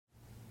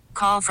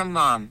call from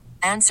mom.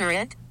 Answer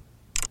it.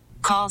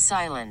 Call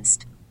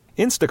silenced.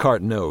 Instacart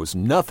knows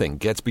nothing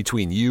gets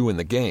between you and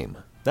the game.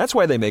 That's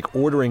why they make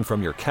ordering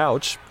from your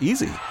couch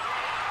easy.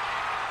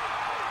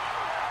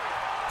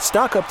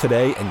 Stock up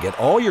today and get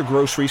all your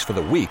groceries for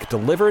the week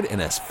delivered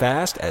in as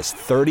fast as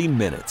 30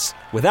 minutes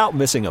without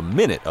missing a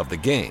minute of the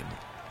game.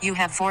 You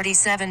have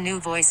 47 new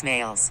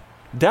voicemails.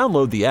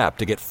 Download the app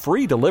to get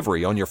free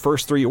delivery on your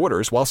first 3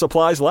 orders while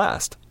supplies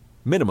last.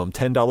 Minimum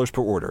 $10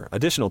 per order.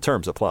 Additional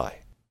terms apply.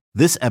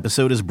 This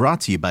episode is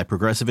brought to you by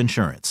Progressive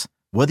Insurance.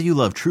 Whether you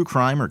love true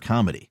crime or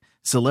comedy,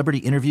 celebrity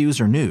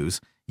interviews or news,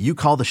 you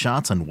call the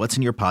shots on what's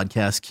in your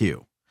podcast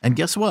queue. And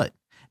guess what?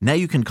 Now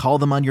you can call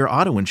them on your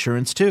auto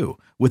insurance too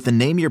with the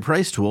Name Your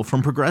Price tool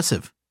from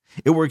Progressive.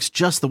 It works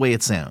just the way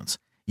it sounds.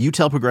 You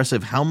tell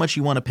Progressive how much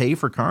you want to pay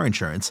for car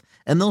insurance,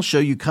 and they'll show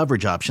you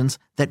coverage options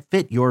that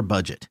fit your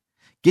budget.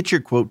 Get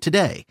your quote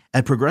today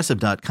at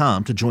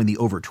Progressive.com to join the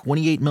over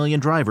 28 million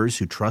drivers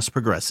who trust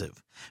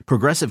Progressive.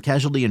 Progressive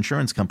Casualty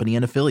Insurance Company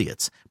and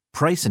Affiliates.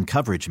 Price and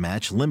coverage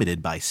match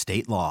limited by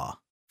state law.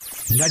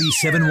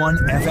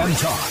 97.1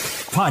 FM Talk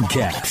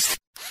Podcast.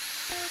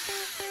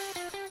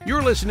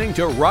 You're listening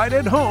to Right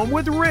at Home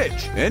with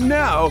Rich. And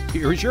now,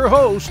 here's your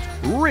host,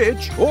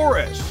 Rich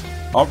Orris.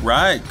 All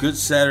right, good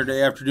Saturday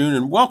afternoon,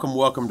 and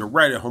welcome to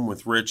Right at Home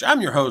with Rich.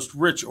 I'm your host,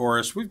 Rich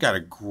Orris. We've got a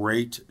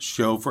great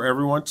show for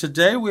everyone.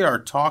 Today, we are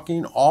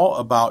talking all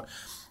about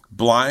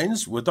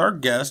blinds with our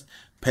guest,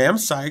 Pam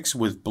Sykes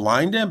with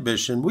Blind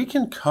Ambition. We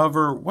can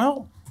cover,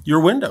 well, your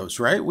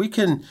windows, right? We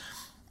can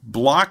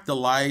block the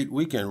light.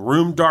 We can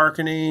room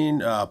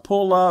darkening,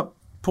 pull up,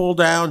 pull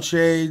down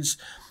shades,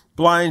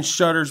 blinds,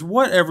 shutters,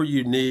 whatever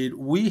you need.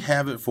 We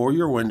have it for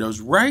your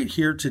windows right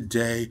here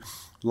today.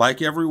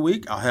 Like every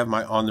week, I'll have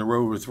my On the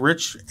Road with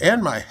Rich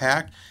and my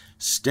hack.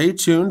 Stay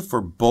tuned for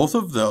both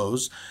of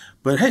those.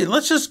 But hey,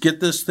 let's just get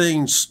this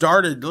thing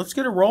started. Let's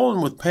get it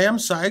rolling with Pam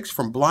Sykes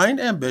from Blind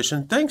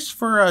Ambition. Thanks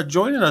for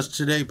joining us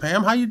today,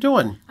 Pam. How you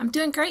doing? I'm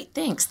doing great,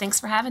 thanks. Thanks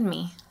for having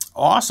me.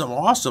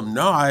 Awesome.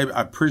 No, I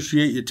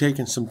appreciate you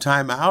taking some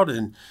time out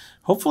and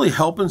hopefully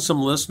helping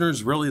some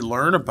listeners really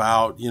learn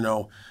about,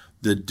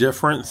 the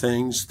different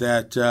things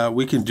that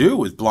we can do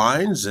with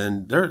blinds.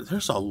 And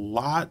there's a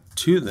lot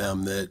to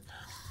them that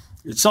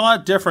it's a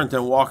lot different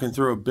than walking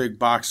through a big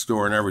box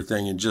store and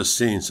everything and just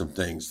seeing some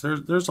things.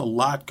 There's a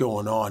lot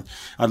going on.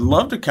 I'd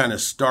love to kind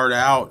of start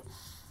out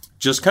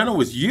just kind of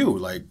with you.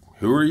 Like,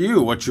 who are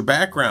you? What's your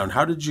background?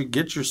 How did you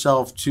get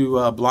yourself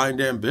to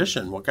Blind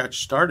Ambition? What got you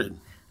started?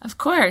 Of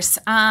course.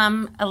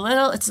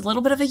 It's a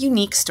little bit of a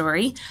unique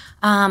story.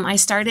 I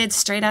started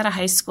straight out of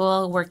high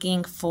school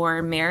working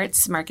for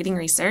Merit's Marketing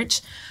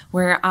Research,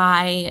 where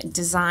I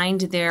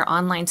designed their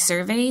online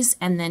surveys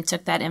and then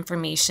took that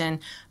information,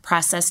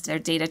 processed their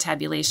data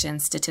tabulation,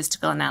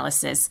 statistical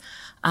analysis.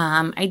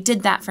 I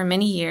did that for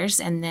many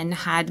years and then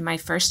had my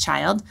first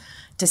child,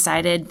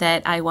 decided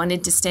that I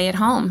wanted to stay at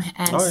home.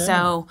 And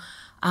so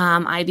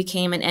I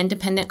became an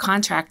independent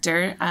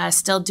contractor,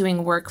 still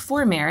doing work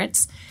for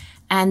Merit's.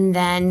 And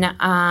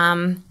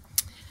then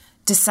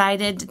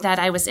decided that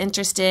I was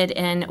interested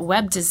in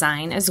web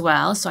design as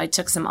well. So I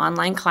took some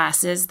online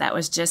classes. That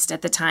was just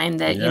at the time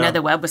that,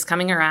 the web was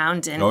coming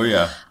around. And,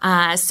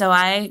 so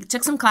I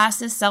took some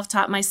classes,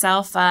 self-taught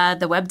myself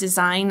the web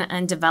design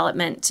and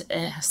development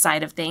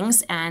side of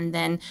things, and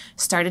then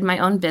started my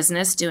own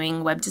business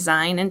doing web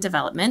design and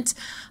development.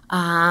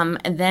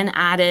 And then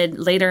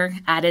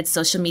added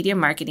social media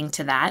marketing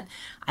to that.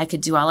 I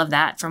could do all of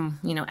that from,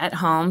 at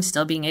home,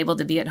 still being able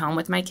to be at home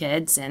with my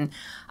kids. And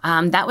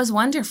that was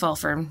wonderful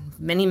for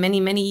many, many,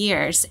 many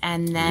years.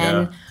 And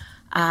then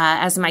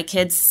as my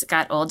kids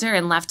got older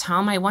and left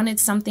home, I wanted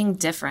something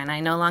different.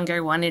 I no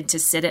longer wanted to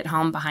sit at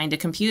home behind a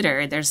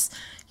computer. There's,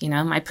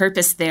 my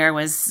purpose there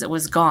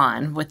was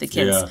gone with the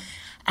kids. Yeah.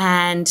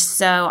 And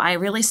so I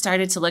really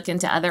started to look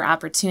into other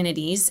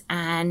opportunities,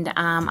 and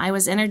I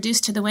was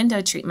introduced to the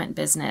window treatment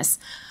business.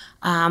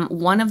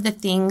 One of the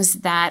things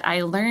that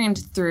I learned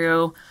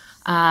through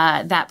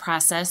that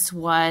process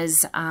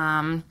was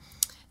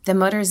the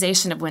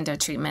motorization of window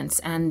treatments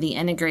and the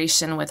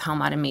integration with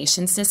home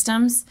automation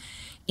systems.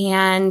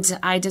 And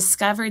I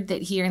discovered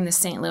that here in the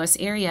St. Louis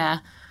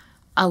area,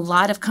 a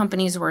lot of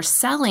companies were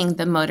selling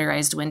the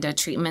motorized window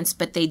treatments,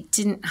 but they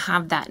didn't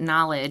have that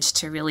knowledge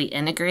to really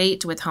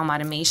integrate with home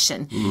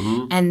automation.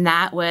 Mm-hmm. And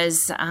that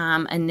was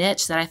a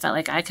niche that I felt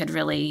like I could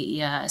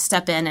really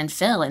step in and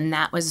fill. And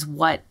that was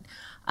what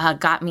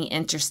got me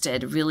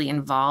interested, really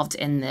involved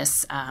in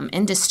this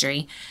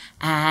industry.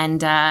 And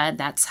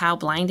that's how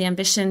Blind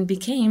Ambition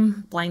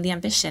became Blind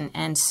Ambition.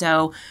 And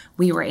so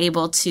we were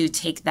able to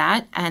take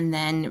that and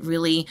then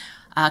really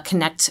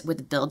connect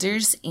with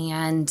builders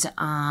and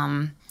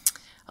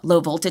low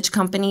voltage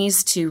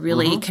companies to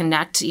really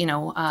connect,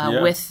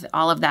 with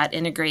all of that,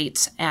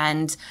 integrate.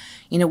 And,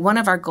 one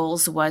of our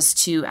goals was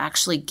to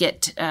actually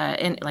get,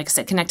 like I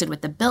said, connected with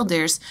the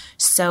builders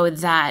so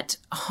that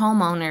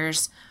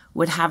homeowners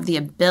would have the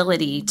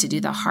ability to do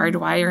the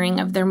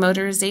hardwiring of their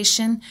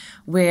motorization,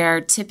 where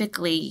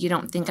typically you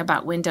don't think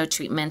about window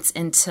treatments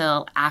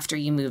until after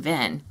you move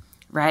in,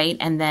 right?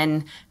 And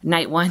then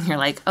night one, you're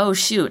like, oh,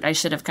 shoot, I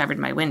should have covered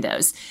my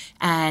windows.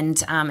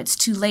 And it's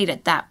too late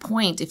at that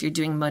point, if you're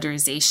doing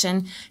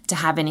motorization, to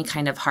have any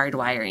kind of hard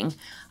wiring.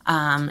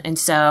 And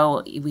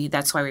so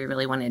that's why we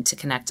really wanted to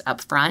connect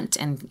up front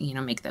and,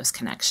 make those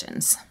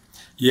connections.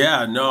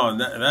 Yeah, no, and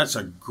that's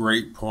a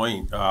great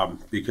point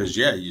because,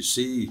 you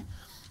see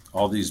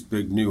all these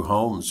big new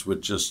homes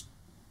with just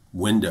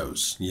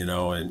windows,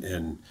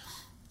 and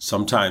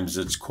sometimes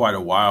it's quite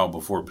a while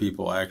before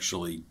people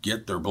actually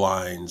get their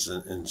blinds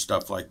and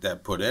stuff like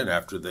that put in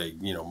after they,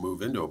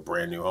 move into a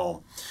brand new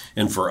home.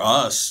 And for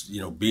us,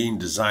 being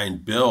design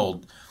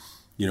build,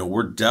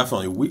 we're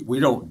definitely, we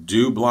don't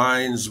do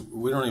blinds.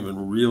 We don't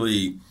even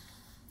really,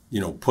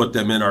 put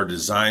them in our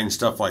design,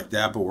 stuff like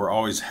that. But we're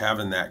always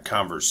having that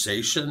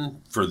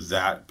conversation for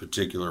that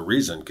particular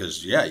reason.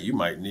 Because, you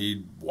might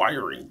need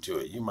wiring to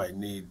it. You might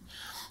need,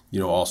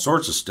 all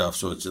sorts of stuff.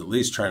 So it's at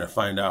least trying to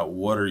find out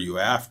what are you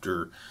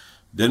after.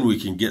 Then we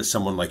can get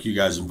someone like you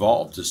guys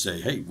involved to say,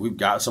 hey, we've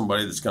got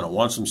somebody that's going to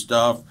want some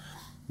stuff.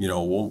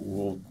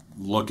 We'll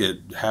look at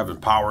having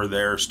power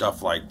there,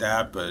 stuff like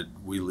that. But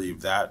we leave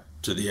that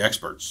to the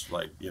experts,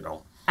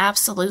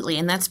 Absolutely.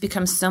 And that's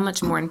become so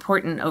much more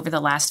important over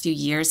the last few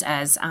years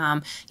as,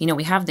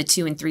 we have the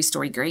 2- and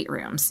 3-story great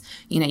rooms.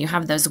 You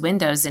have those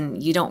windows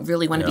and you don't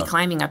really want to be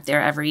climbing up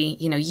there every,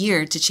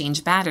 year to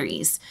change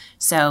batteries.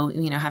 So,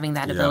 having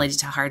that ability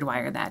to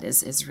hardwire that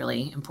is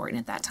really important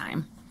at that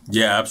time.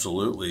 Yeah,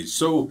 absolutely.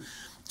 So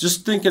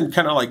just thinking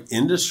kind of like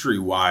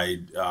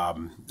industry-wide,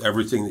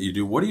 everything that you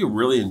do, what do you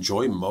really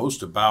enjoy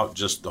most about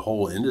just the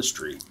whole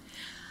industry?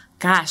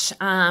 Gosh,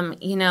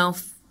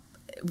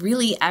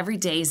 really every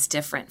day is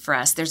different for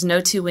us. There's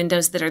no 2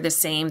 windows that are the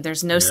same.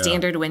 There's no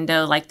standard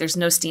window, like there's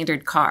no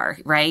standard car,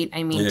 right?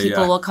 I mean,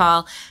 people will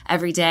call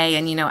every day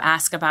and,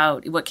 ask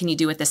about what can you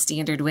do with a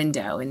standard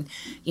window? And,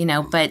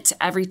 but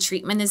every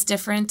treatment is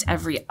different,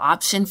 every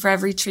option for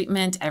every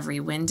treatment,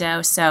 every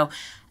window. So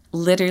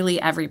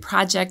literally every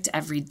project,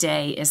 every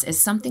day is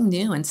something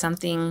new and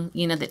something,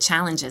 that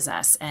challenges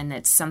us. And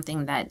it's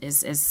something that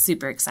is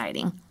super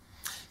exciting.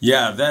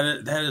 Yeah,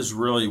 that is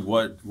really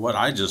what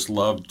I just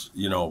loved,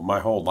 my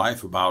whole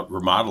life about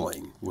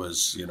remodeling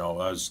was, I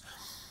was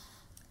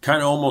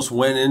kind of almost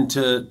went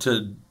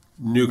into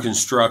new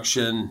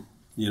construction,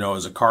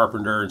 as a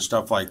carpenter and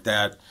stuff like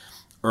that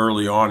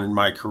early on in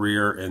my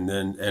career, and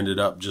then ended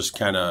up just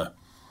kind of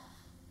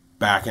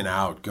backing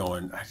out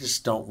going, I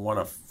just don't want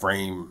to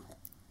frame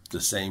the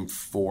same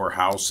 4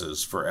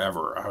 houses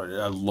forever.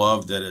 I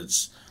love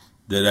that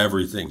that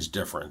everything's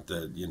different,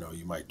 that,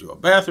 you might do a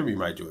bathroom, you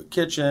might do a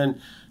kitchen.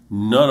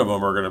 None of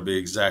them are going to be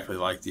exactly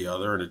like the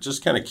other. And it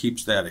just kind of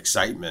keeps that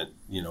excitement,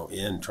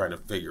 in trying to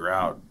figure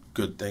out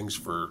good things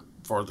for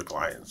the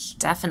clients.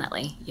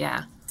 Definitely.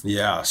 Yeah.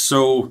 Yeah.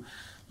 So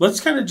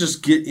let's kind of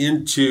just get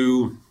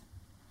into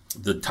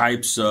the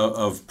types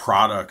of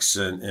products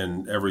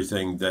and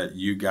everything that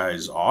you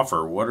guys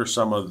offer. What are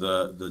some of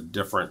the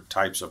different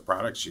types of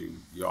products you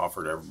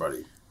offer to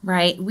everybody?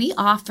 Right. We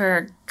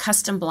offer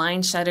custom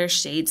blind shutters,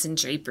 shades, and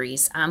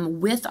draperies.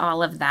 With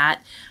all of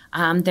that,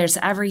 there's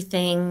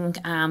everything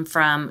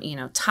from,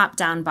 top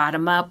down,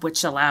 bottom up,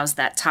 which allows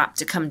that top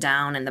to come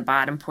down and the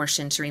bottom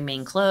portion to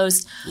remain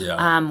closed.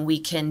 Yeah. We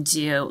can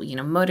do,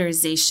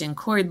 motorization,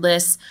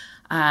 cordless.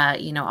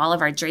 All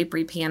of our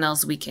drapery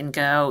panels, we can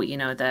go,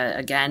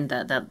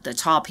 the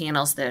tall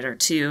panels that are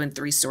 2 and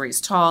 3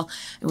 stories tall.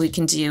 And we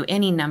can do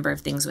any number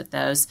of things with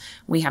those.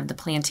 We have the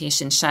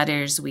plantation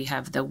shutters. We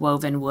have the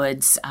woven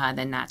woods,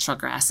 the natural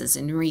grasses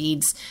and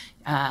reeds.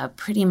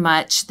 Pretty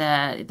much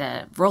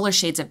the roller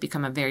shades have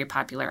become a very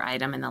popular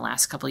item in the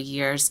last couple of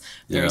years,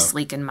 very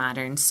sleek and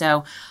modern.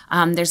 So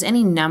there's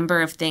any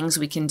number of things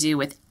we can do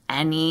with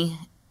any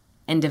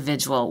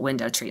individual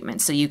window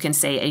treatment. So you can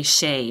say a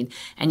shade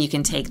and you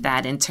can take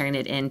that and turn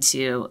it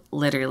into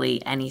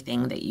literally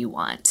anything that you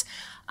want.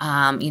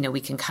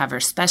 We can cover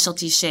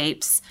specialty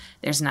shapes.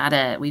 There's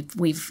not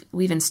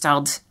we've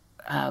installed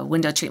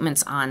window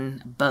treatments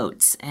on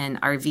boats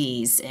and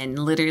RVs, and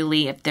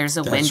literally if there's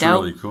a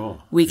window, really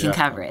cool. We can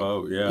cover it.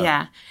 Boat,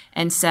 yeah.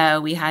 And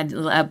so we had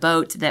a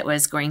boat that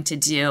was going to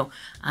do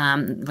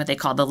what they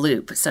call the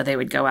loop. So they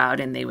would go out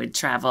and they would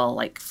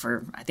travel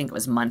for, I think it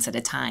was months at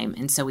a time.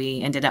 And so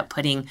we ended up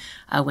putting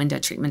window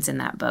treatments in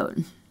that boat.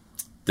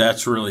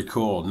 That's really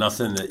cool.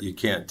 Nothing that you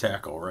can't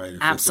tackle, right?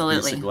 If Absolutely.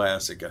 It's a piece of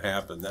glass, it could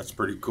happen. That's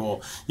pretty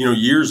cool.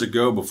 Years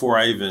ago, before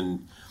I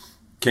even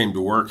came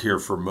to work here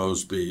for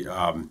Mosby,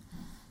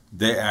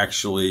 they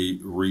actually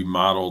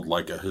remodeled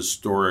like a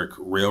historic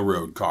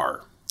railroad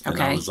car. And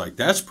I was like,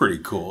 that's pretty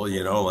cool,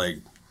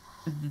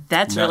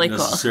 That's not really cool.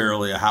 Not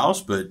necessarily a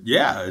house, but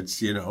yeah,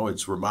 it's,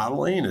 it's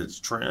remodeling, it's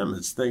trim,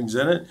 it's things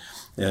in it.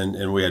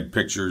 And we had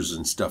pictures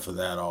and stuff of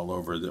that all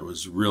over. That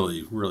was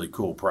really, really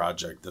cool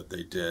project that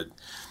they did.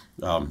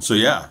 So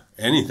yeah,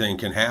 anything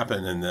can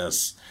happen in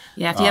this.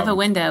 Yeah, if you have a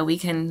window, we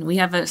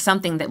have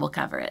something that will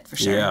cover it for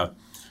sure. Yeah.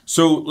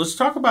 So let's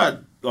talk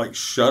about like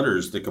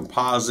shutters, the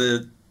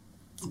composite,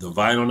 the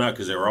vinyl nut,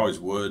 because they were always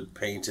wood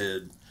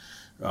painted.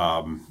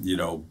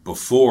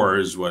 Before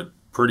is what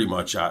pretty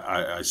much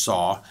I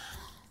saw.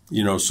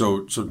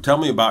 So tell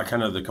me about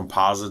kind of the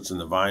composites and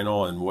the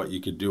vinyl and what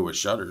you could do with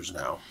shutters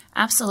now.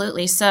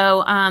 Absolutely.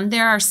 So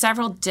there are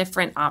several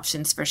different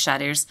options for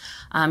shutters.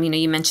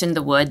 You mentioned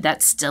the wood.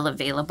 That's still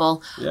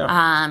available.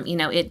 Yeah.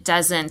 It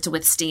doesn't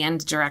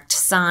withstand direct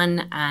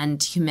sun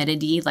and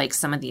humidity like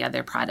some of the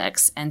other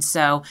products. And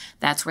so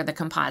that's where the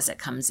composite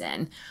comes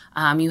in.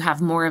 You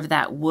have more of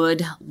that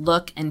wood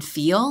look and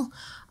feel.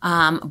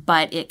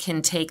 But it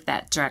can take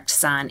that direct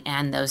sun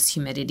and those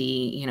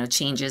humidity,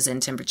 changes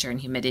in temperature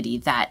and humidity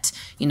that,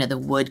 the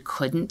wood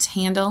couldn't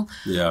handle.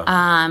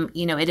 Yeah.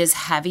 It is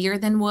heavier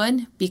than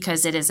wood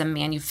because it is a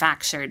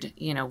manufactured,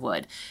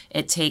 wood.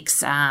 It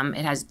takes,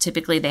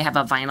 typically they have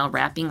a vinyl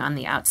wrapping on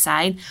the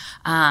outside,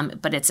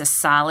 but it's a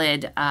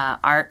solid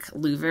arc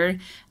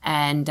louver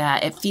and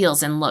it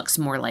feels and looks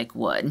more like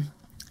wood.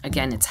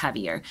 Again, it's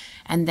heavier.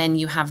 And then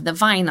you have the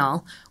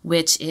vinyl,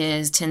 which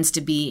tends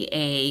to be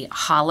a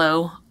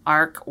hollow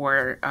arc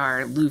or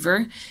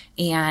louver,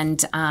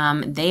 and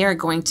they are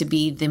going to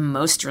be the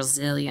most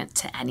resilient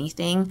to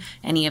anything,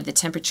 any of the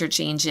temperature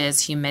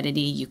changes,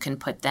 humidity. You can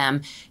put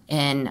them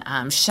in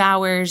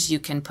showers, you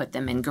can put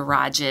them in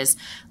garages.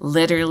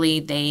 Literally,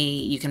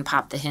 you can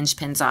pop the hinge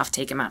pins off,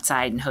 take them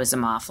outside, and hose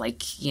them off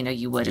like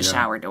you would a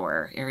shower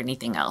door or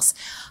anything else.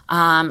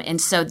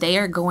 And so they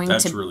are going to.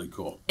 That's really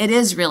cool. It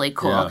is really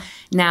cool. Yeah.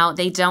 Now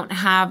they don't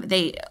have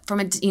they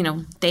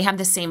have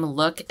the same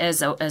look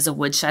as a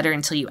wood shutter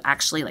until you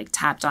actually like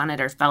tapped on it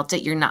or felt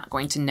it. You're not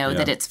going to know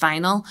that it's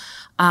vinyl.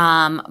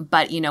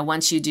 But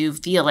once you do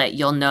feel it,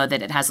 you'll know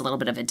that it has a little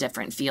bit of a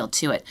different feel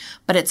to it.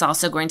 But it's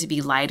also going to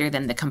be lighter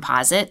than the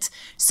composite.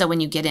 So when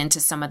you get into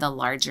some of the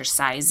larger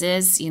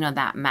sizes,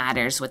 that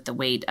matters with the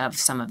weight of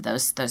some of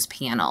those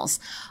panels.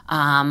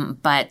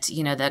 But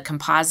the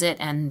composite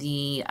and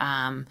the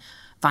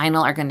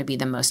vinyl are going to be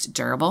the most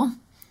durable.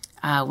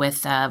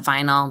 With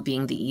vinyl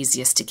being the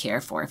easiest to care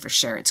for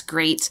sure. It's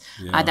great.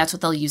 Yeah. That's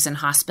what they'll use in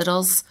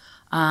hospitals.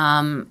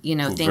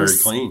 Things very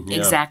clean. Yeah.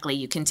 Exactly.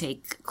 You can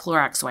take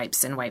Clorox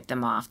wipes and wipe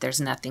them off. There's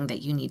nothing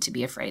that you need to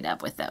be afraid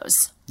of with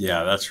those.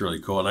 Yeah, that's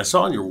really cool. And I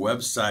saw on your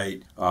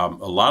website, a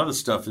lot of the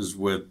stuff is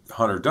with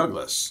Hunter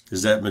Douglas.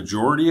 Is that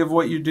majority of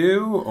what you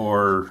do,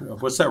 or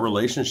what's that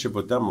relationship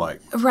with them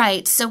like?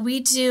 Right. So we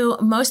do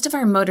most of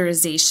our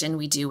motorization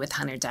we do with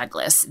Hunter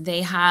Douglas.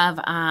 They have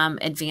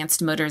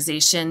advanced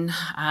motorization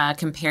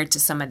compared to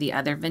some of the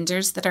other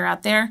vendors that are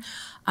out there.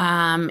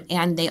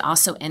 And they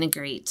also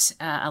integrate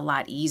a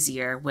lot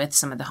easier with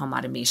some of the home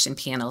automation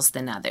panels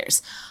than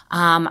others.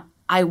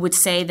 I would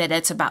say that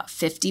it's about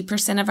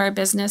 50% of our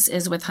business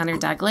is with Hunter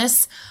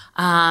Douglas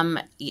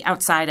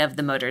outside of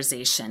the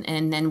motorization.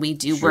 And then we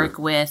do work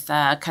with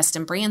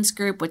Custom Brands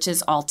Group, which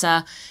is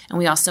Alta. And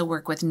we also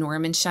work with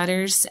Norman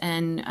Shutters.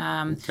 And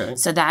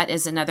so that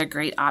is another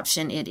great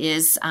option. It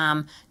is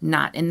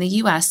not in the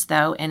U.S.,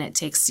 though, and it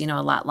takes, a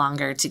lot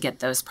longer to get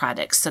those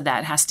products. So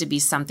that has to be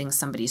something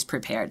somebody's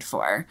prepared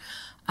for.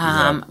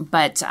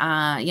 But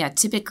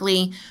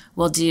typically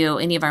we'll do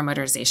any of our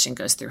motorization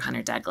goes through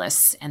Hunter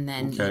Douglas, and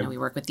then we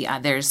work with the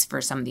others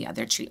for some of the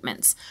other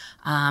treatments.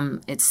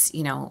 It's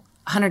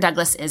Hunter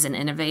Douglas is an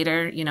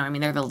innovator.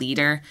 They're the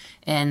leader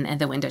in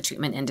the window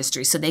treatment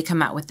industry, so they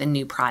come out with the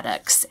new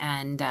products,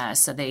 and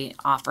so they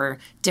offer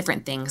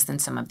different things than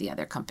some of the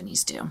other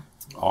companies do.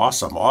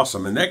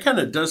 Awesome, and that kind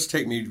of does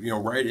take me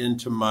right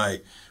into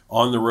my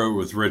On the Road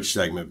with Rich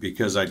segment,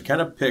 because I'd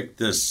kind of picked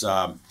this.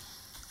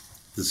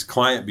 This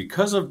client,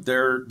 because of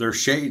their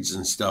shades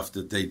and stuff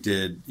that they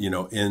did,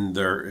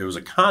 it was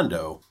a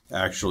condo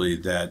actually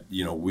that,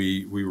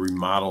 we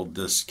remodeled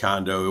this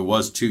condo. It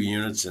was 2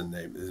 units, and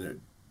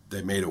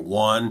they made it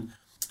 1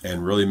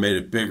 and really made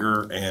it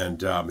bigger.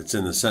 And it's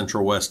in the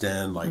Central West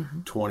End, like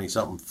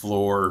 20-something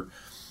floor.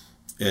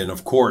 And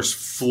of course,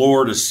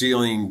 floor to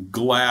ceiling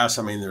glass.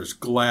 There's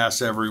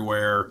glass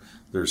everywhere.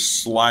 There's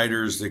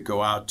sliders that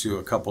go out to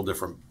a couple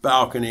different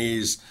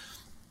balconies.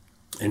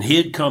 And he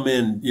had come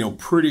in,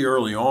 pretty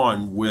early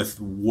on with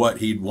what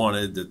he'd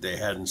wanted that they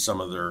had in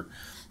some of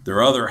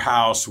their other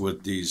house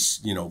with these,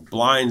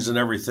 blinds and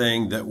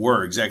everything that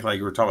were exactly like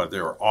you were talking about.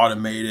 They were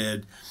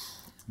automated.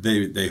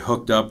 They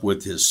hooked up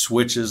with his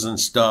switches and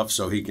stuff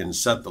so he can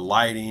set the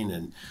lighting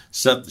and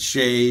set the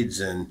shades.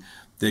 And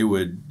they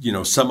would,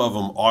 some of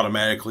them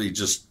automatically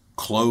just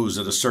close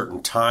at a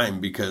certain time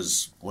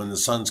because when the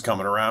sun's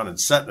coming around and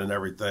setting and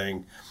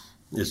everything,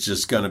 it's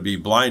just going to be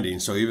blinding.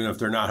 So even if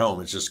they're not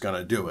home, it's just going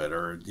to do it,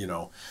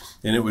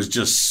 and it was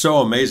just so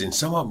amazing.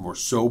 Some of them were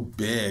so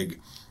big,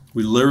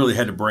 we literally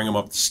had to bring them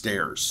up the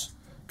stairs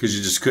because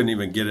you just couldn't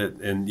even get it.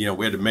 And,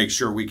 we had to make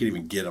sure we could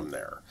even get them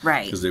there.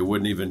 Right. Because they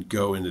wouldn't even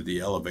go into the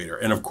elevator.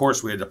 And of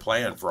course we had to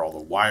plan for all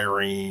the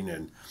wiring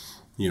and,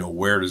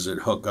 where does it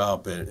hook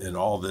up and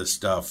all this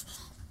stuff,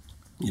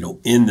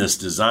 in this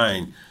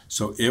design.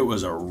 So it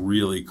was a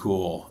really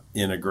cool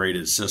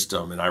integrated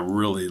system. And I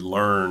really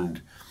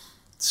learned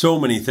so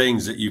many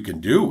things that you can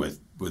do with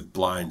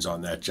blinds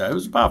on that job. It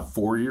was about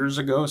 4 years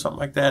ago, something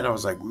like that. I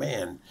was like,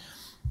 man,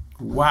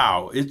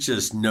 wow, it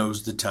just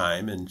knows the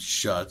time and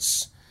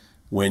shuts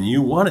when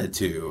you want it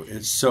to.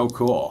 It's so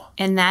cool.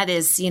 And that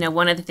is,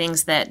 one of the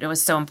things that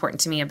was so important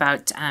to me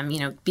about,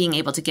 being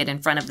able to get in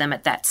front of them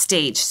at that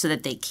stage so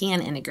that they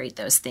can integrate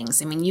those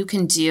things. I mean,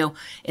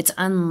 it's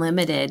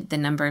unlimited the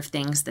number of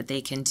things that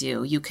they can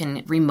do. You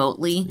can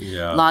remotely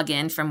log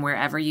in from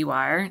wherever you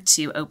are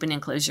to open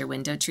and close your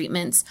window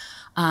treatments.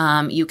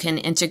 You can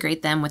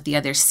integrate them with the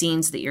other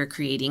scenes that you're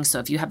creating. So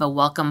if you have a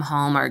welcome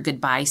home or a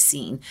goodbye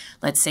scene,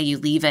 let's say you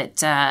leave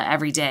it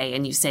every day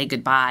and you say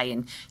goodbye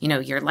and,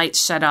 your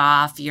lights shut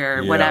off,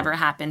 whatever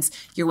happens,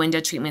 your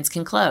window treatments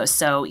can close.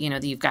 So,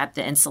 you've got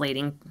the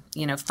insulating,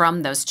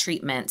 from those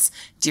treatments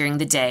during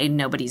the day,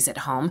 nobody's at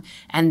home.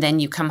 And then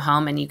you come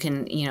home and you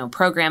can,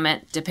 program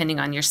it depending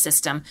on your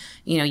system.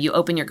 You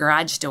open your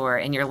garage door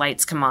and your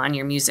lights come on,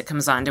 your music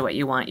comes on to what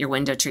you want, your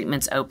window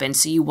treatment's open.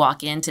 So you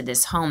walk into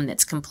this home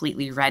that's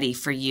completely ready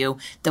for you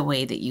the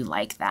way that you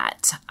like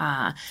that.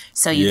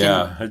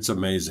 It's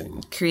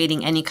amazing.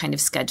 Creating any kind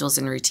of schedules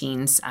and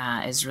routines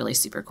is really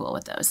super cool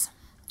with those.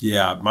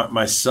 Yeah,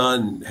 my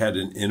son had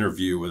an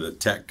interview with a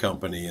tech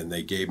company, and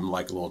they gave him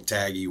like a little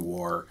tag he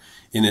wore,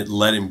 and it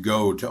let him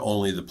go to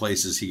only the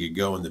places he could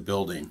go in the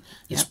building.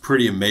 It's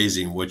pretty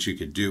amazing what you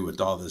could do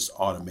with all this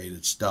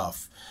automated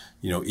stuff,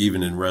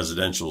 even in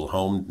residential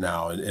homes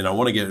now. And I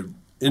want to get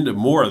into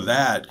more of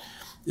that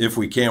if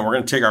we can. We're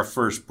going to take our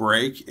first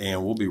break,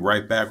 and we'll be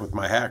right back with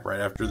my hack right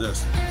after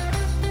this.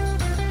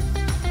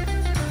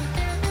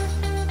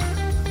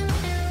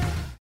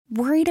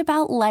 Worried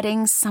about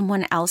letting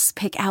someone else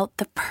pick out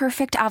the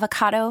perfect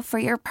avocado for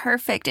your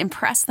perfect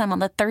impress them on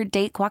the third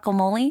date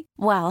guacamole?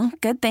 Well,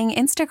 good thing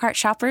Instacart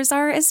shoppers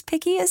are as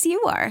picky as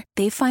you are.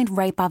 They find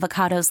ripe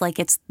avocados like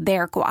it's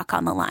their guac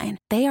on the line.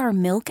 They are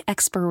milk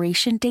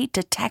expiration date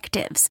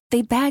detectives.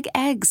 They bag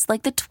eggs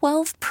like the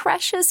 12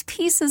 precious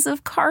pieces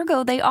of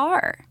cargo they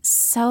are.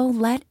 So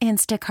let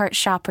Instacart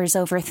shoppers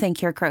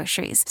overthink your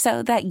groceries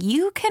so that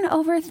you can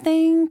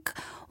overthink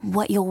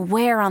what you'll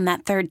wear on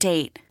that third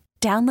date.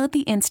 Download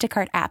the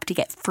Instacart app to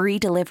get free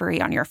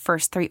delivery on your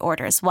first 3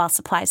 orders while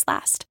supplies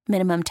last.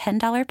 Minimum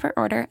 $10 per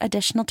order.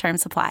 Additional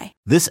terms apply.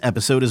 This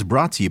episode is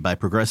brought to you by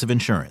Progressive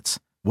Insurance.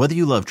 Whether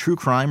you love true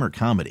crime or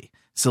comedy,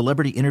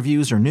 celebrity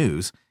interviews or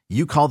news,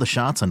 you call the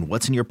shots on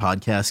what's in your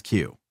podcast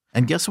queue.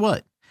 And guess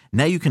what?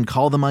 Now you can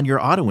call them on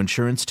your auto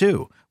insurance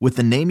too with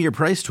the Name Your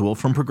Price tool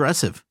from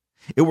Progressive.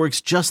 It works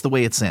just the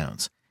way it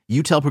sounds.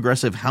 You tell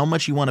Progressive how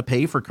much you want to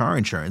pay for car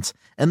insurance,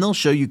 and they'll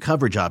show you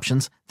coverage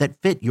options that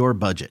fit your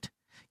budget.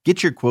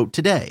 Get your quote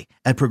today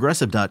at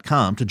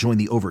Progressive.com to join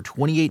the over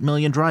 28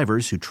 million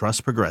drivers who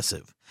trust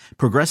Progressive.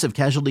 Progressive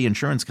Casualty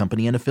Insurance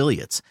Company and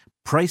Affiliates.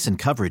 Price and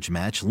coverage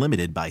match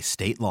limited by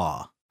state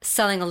law.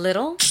 Selling a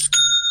little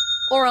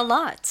or a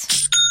lot?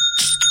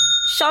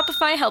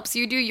 Shopify helps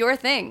you do your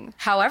thing,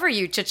 however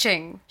you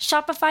cha-ching.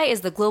 Shopify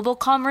is the global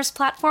commerce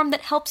platform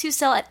that helps you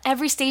sell at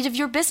every stage of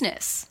your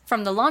business.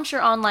 From the launch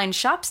your online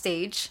shop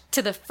stage,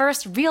 to the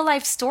first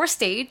real-life store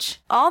stage,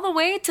 all the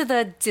way to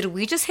the did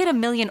we just hit 1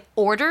 million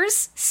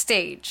orders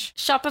stage.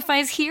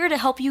 Shopify is here to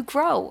help you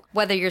grow.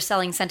 Whether you're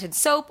selling scented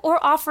soap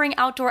or offering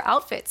outdoor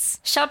outfits,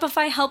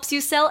 Shopify helps you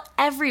sell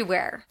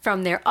everywhere.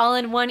 From their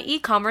all-in-one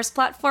e-commerce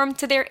platform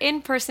to their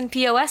in-person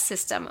POS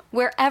system,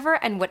 wherever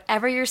and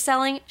whatever you're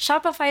selling,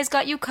 Shopify's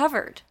got you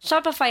covered.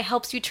 Shopify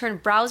helps you turn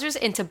browsers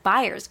into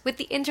buyers with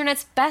the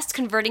internet's best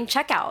converting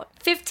checkout.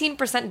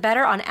 15%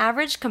 better on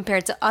average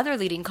compared to other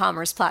leading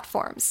commerce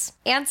platforms.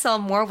 And sell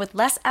more with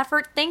less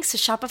effort thanks to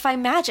Shopify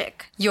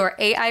Magic, your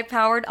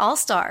AI-powered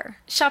all-star.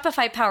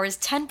 Shopify powers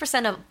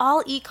 10% of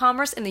all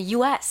e-commerce in the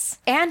US.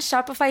 And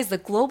Shopify is the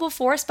global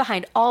force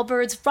behind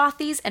Allbirds,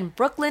 Rothy's, and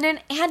Brooklinen,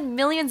 and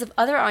millions of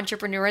other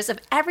entrepreneurs of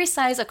every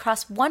size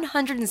across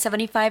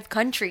 175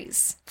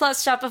 countries.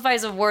 Plus,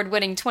 Shopify's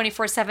award-winning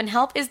 24/7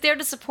 help is there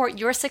to support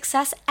your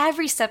success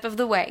every step of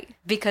the way.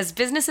 Because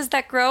businesses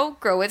that grow,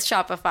 grow with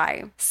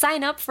Shopify.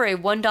 Sign up for a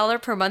 $1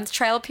 per month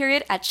trial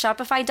period at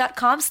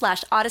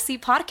shopify.com/Odyssey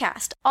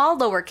Podcast, all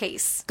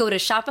lowercase. Go to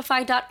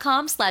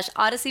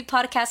shopify.com/Odyssey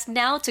Podcast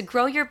now to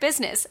grow your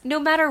business, no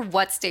matter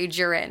what stage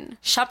you're in.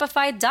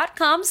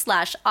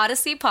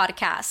 Shopify.com/Odyssey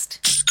Podcast.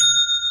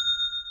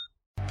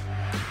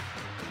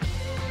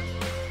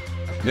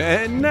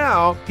 And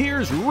now,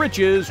 here's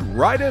Rich's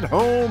Right at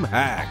Home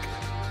hack.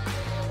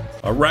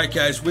 All right,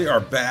 guys, we are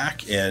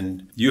back,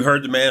 and you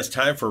heard the man. It's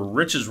time for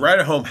Rich's Right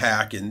at Home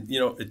hack. And,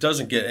 it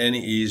doesn't get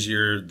any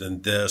easier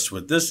than this.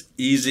 With this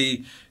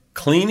easy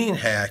cleaning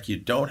hack, you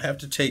don't have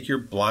to take your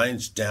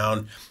blinds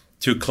down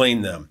to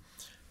clean them.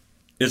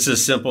 It's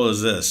as simple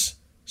as this.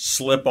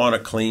 Slip on a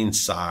clean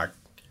sock,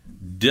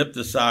 dip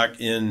the sock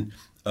in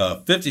a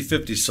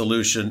 50-50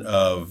 solution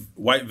of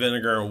white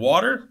vinegar and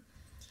water,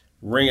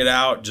 wring it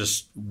out,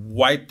 just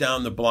wipe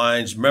down the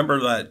blinds. Remember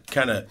that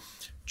kind of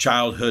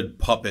childhood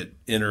puppet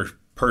inner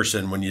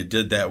person when you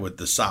did that with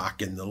the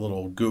sock and the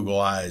little Google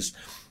eyes.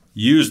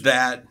 Use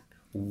that,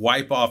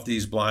 wipe off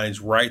these blinds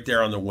right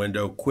there on the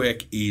window.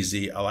 Quick,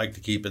 easy. I like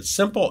to keep it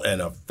simple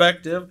and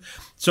effective.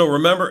 So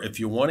remember, if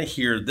you want to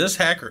hear this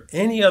hack or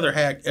any other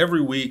hack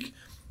every week,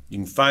 you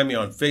can find me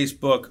on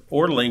Facebook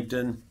or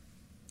LinkedIn.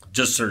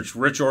 Just search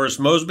Rich Orris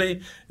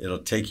Mosby. It'll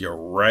take you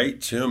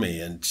right to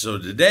me. And so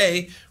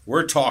today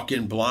we're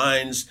talking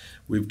blinds.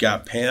 We've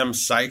got Pam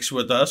Sykes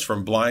with us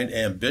from Blind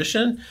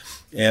Ambition.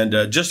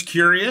 And just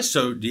curious,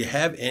 so do you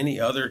have any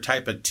other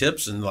type of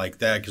tips and like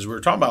that? Because we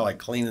were talking about like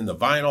cleaning the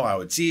vinyl,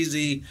 how it's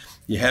easy.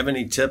 You have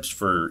any tips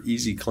for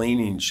easy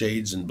cleaning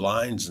shades and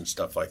blinds and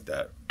stuff like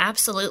that?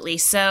 Absolutely.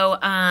 So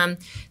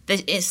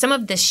some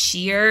of the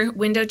sheer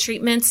window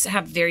treatments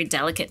have very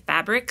delicate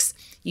fabrics.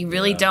 You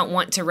really don't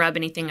want to rub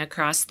anything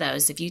across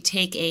those. If you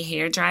take a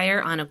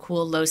hairdryer on a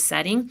cool, low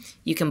setting,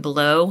 you can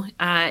blow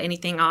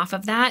anything off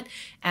of that,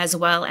 as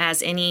well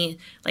as any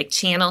like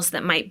channels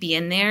that might be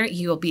in there.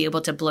 You'll be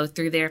able to blow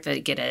through there if you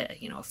get a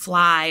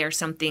fly or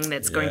something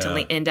that's going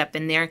to end up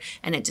in there,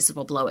 and it just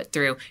will blow it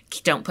through.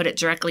 Don't put it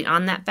directly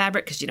on that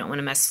fabric because you don't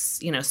want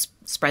to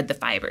spread the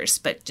fibers,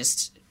 but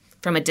just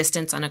from a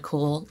distance on a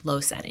cool,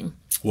 low setting.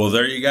 Well,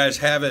 there you guys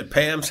have it.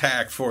 Pam's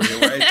hack for you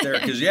right there.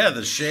 Because,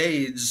 the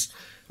shades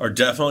are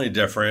definitely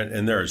different,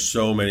 and there are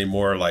so many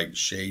more like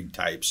shade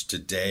types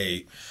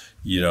today,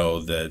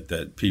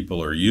 that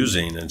people are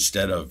using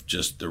instead of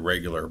just the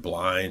regular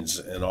blinds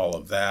and all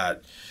of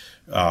that.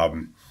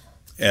 So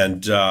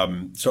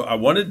I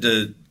wanted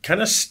to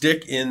kind of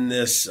stick in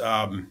this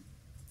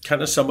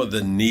kind of some of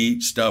the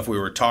neat stuff. We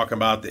were talking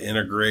about the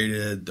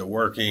integrated, the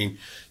working,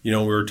 we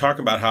were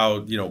talking about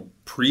how,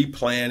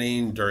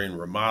 pre-planning during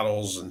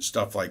remodels and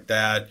stuff like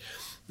that.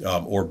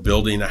 Or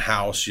building a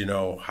house,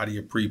 how do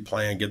you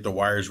pre-plan, get the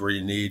wires where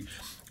you need?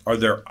 Are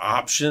there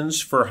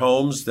options for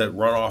homes that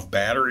run off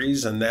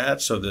batteries and that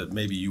so that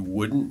maybe you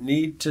wouldn't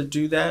need to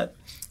do that?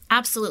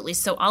 Absolutely.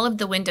 So all of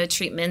the window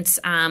treatments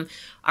can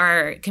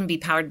be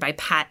powered by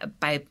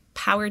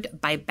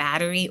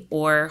battery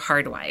or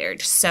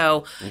hardwired.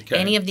 So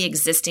any of the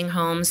existing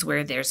homes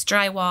where there's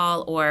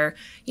drywall or,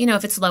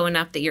 if it's low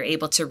enough that you're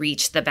able to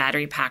reach the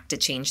battery pack to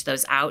change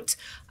those out,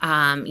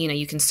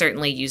 you can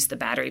certainly use the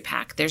battery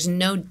pack. There's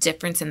no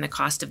difference in the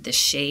cost of the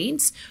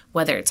shades,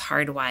 whether it's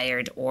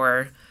hardwired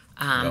or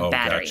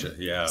battery. Gotcha.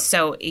 Yeah.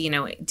 So,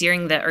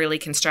 during the early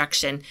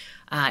construction,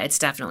 it's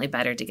definitely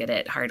better to get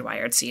it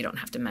hardwired so you don't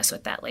have to mess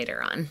with that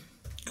later on.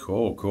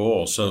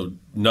 Cool. So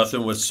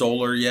nothing with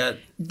solar yet?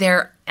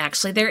 There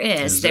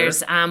is.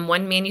 There's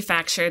one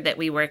manufacturer that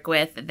we work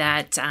with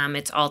that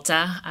it's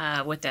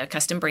Alta with the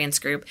Custom Brands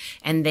Group,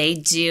 and they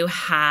do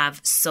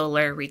have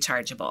solar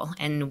rechargeable.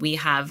 And we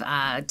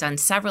have done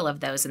several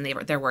of those, and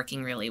they're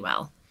working really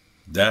well.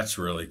 That's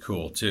really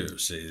cool too.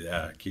 See,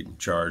 keep them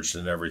charged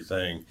and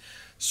everything.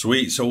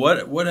 Sweet. So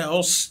what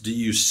else do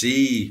you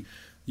see,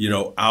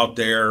 out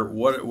there?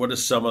 What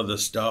is some of the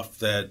stuff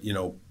that,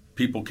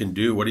 people can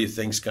do? What do you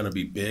think is going to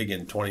be big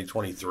in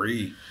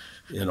 2023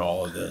 in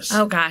all of this?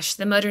 Oh gosh,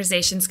 the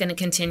motorization is going to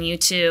continue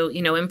to,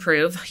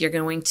 improve. You're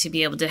going to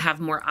be able to have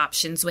more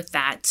options with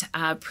that.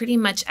 Pretty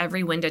much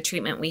every window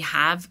treatment we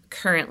have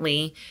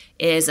currently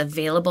is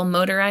available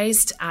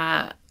motorized.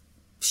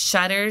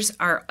 Shutters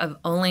are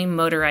only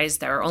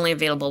motorized. They're only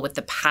available with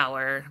the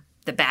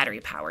battery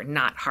power,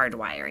 not hard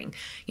wiring.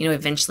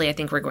 Eventually I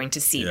think we're going to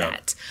see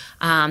that.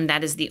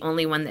 That is the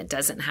only one that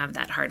doesn't have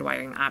that hard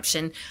wiring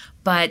option.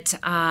 But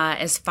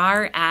as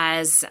far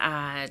as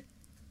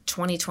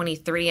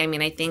 2023,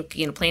 I think,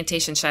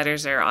 plantation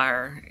shutters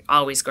are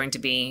always going to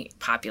be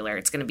popular.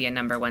 It's going to be a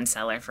number one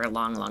seller for a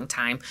long, long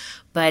time.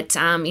 But,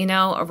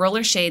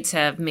 roller shades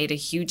have made a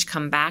huge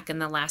comeback in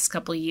the last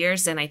couple of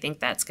years, and I think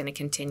that's going to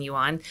continue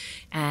on.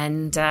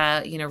 And,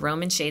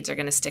 Roman shades are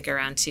going to stick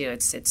around too.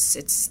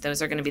 It's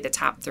those are going to be the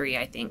top three,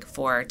 I think,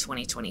 for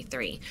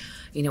 2023.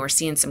 We're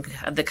seeing some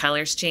of the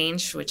colors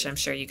change, which I'm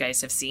sure you guys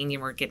have seen.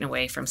 We're getting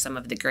away from some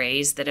of the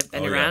grays that have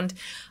been around.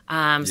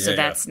 So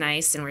that's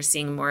nice. And we're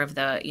seeing more of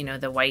the,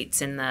 the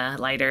whites and the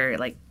lighter,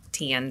 like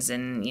tans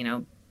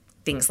and,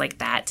 things like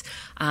that.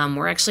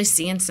 We're actually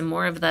seeing some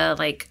more of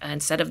the,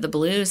 instead of the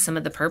blues, some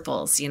of the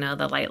purples, the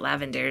light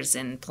lavenders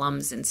and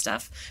plums and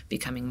stuff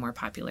becoming more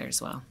popular as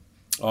well.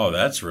 Oh,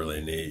 that's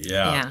really neat.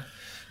 Yeah.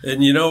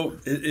 And,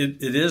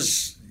 it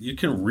is, you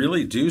can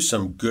really do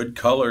some good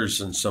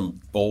colors and some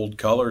bold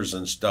colors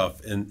and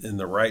stuff in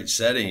the right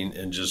setting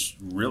and just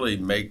really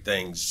make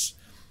things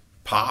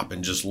pop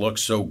and just look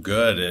so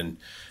good.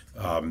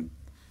 And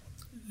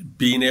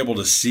being able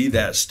to see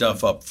that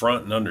stuff up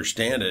front and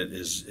understand it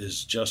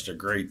is just a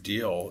great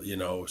deal,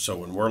 So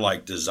when we're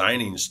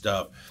designing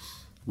stuff,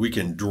 we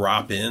can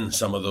drop in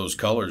some of those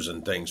colors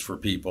and things for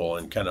people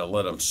and kind of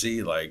let them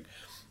see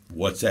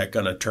what's that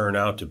going to turn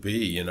out to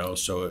be,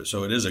 So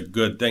it is a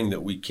good thing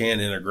that we can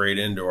integrate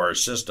into our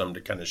system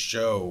to kind of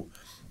show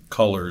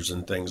colors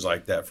and things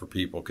like that for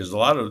people, because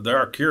they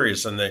are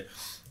curious, and they,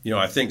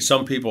 I think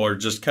some people are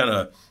just kind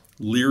of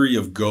leery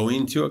of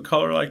going to a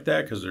color like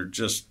that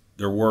because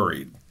they're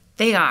worried.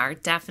 They are,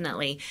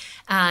 definitely.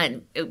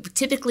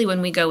 Typically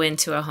when we go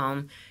into a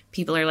home,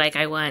 people are like,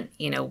 I want,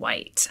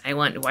 white. I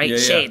want white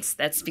shades.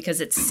 That's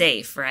because it's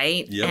safe,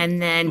 right? Yep.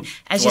 And then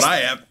That's what I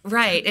have.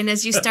 Right. And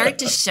as you start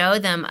to show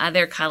them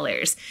other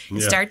colors,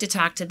 you start to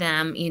talk to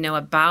them,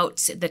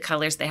 about the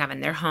colors they have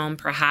in their home,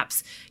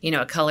 perhaps,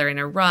 a color in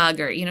a rug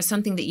or,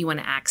 something that you want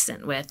to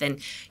accent with. And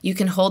you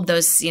can hold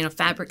those,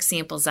 fabric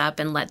samples up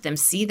and let them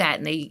see that.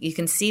 And you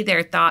can see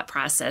their thought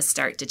process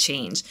start to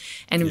change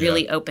and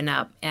really open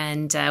up.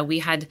 And we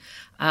had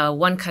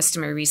one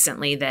customer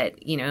recently that,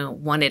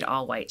 wanted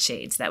all white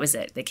shades. That was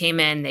it. They came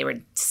in, they were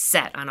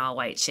set on all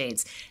white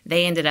shades.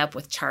 They ended up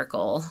with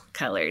charcoal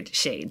colored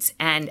shades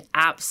and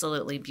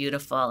absolutely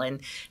beautiful. And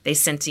they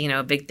sent,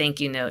 a big thank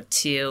you note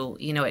to,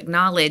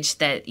 acknowledge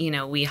that,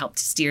 we helped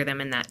steer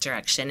them in that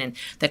direction and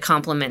the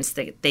compliments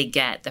that they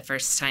get the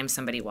first time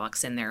somebody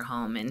walks in their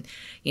home. And,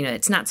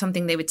 it's not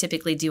something they would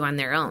typically do on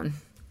their own.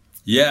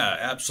 Yeah,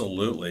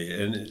 absolutely.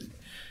 And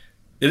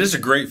it is a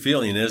great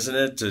feeling, isn't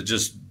it, to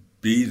just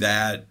be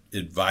that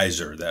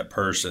advisor, that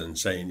person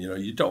saying,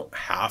 you don't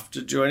have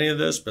to do any of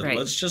this, but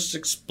let's just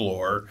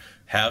explore,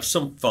 have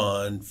some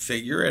fun,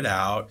 figure it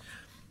out.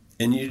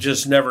 And you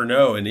just never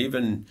know. And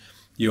even,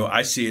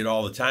 I see it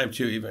all the time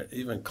too,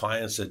 even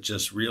clients that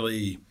just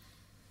really,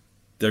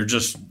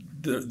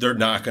 they're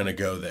not going to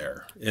go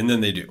there. And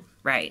then they do.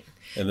 Right.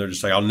 And they're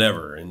just like, I'll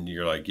never. And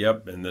you're like,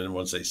 yep. And then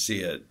once they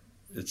see it,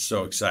 it's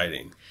so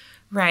exciting.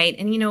 Right.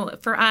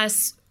 And, for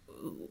us,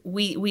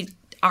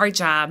 our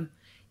job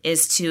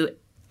is to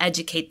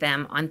educate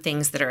them on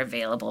things that are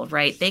available,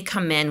 right? They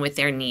come in with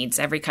their needs.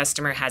 Every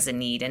customer has a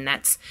need, and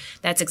that's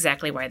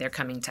exactly why they're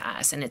coming to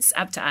us. And it's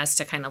up to us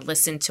to kind of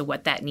listen to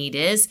what that need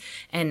is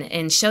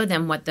and show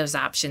them what those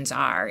options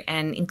are,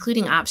 and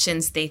including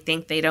options they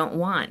think they don't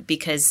want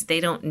because they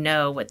don't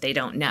know what they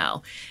don't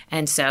know.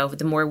 And so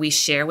the more we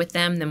share with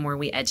them, the more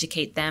we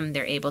educate them,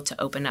 they're able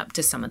to open up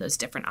to some of those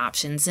different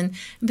options and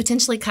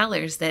potentially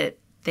colors that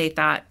they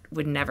thought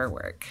would never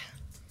work.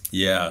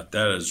 Yeah,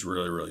 that is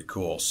really, really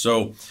cool.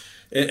 So,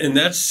 and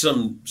that's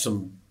some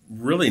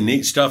really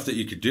neat stuff that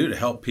you could do to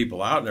help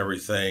people out and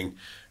everything.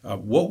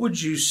 What would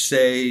you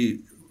say,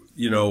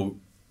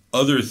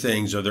 other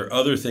things, are there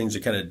other things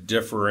that kind of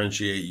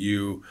differentiate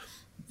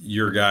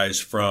your guys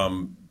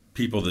from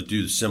people that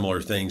do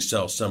similar things,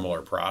 sell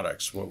similar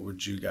products? What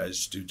would you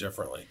guys do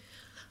differently?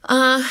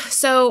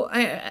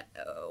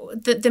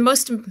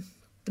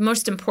 The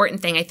most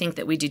important thing I think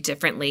that we do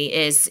differently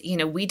is,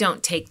 we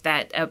don't take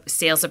that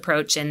sales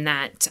approach and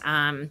that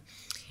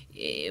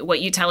what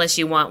you tell us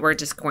you want, we're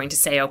just going to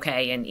say,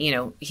 okay, and,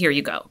 here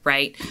you go,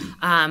 right?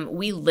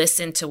 We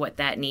listen to what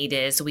that need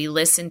is. We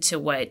listen to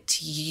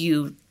what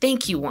you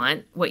think you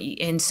want,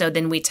 and so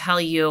then we tell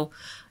you,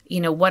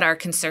 what our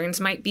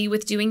concerns might be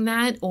with doing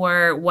that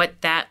or what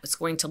that is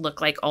going to look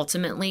like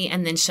ultimately,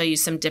 and then show you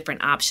some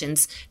different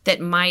options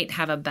that might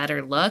have a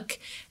better look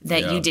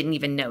that you didn't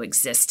even know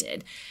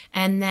existed.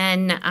 And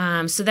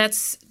then, so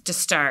that's to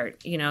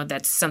start,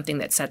 that's something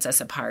that sets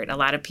us apart. A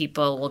lot of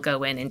people will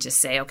go in and just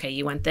say, okay,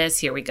 you want this?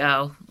 Here we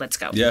go. Let's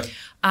go. Yeah.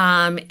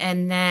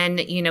 And then,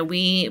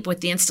 with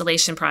the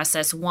installation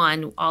process,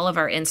 all of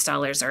our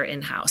installers are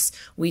in-house.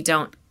 We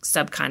don't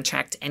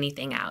subcontract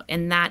anything out.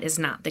 And that is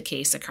not the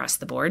case across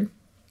the board.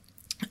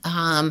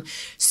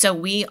 So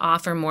we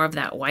offer more of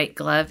that white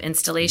glove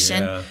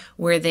installation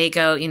where they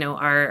go,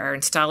 our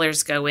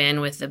installers go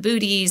in with the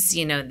booties,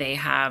 they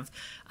have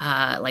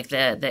like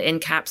the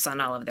end caps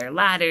on all of their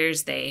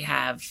ladders. They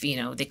have,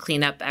 they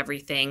clean up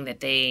everything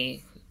with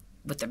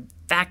the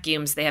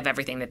vacuums, they have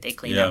everything that they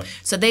clean up.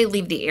 So they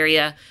leave the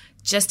area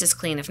just as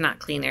clean, if not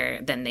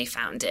cleaner, than they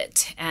found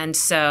it. And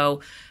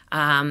so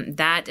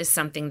that is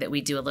something that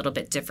we do a little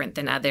bit different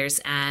than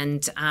others.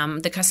 And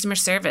the customer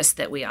service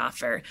that we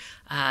offer.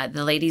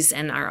 The ladies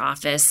in our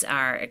office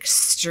are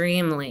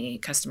extremely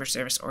customer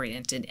service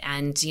oriented.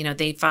 And,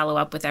 they follow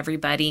up with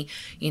everybody,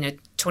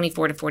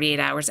 24 to 48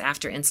 hours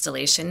after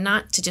installation,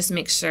 not to just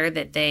make sure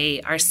that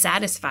they are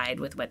satisfied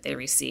with what they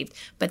received,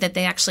 but that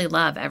they actually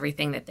love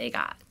everything that they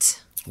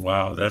got.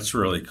 Wow, that's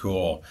really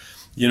cool.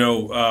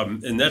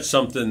 And that's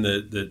something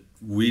that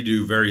we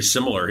do very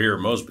similar here at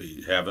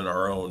Mosby, having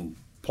our own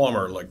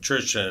plumber,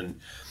 electrician,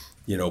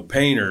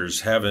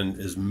 painters, having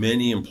as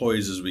many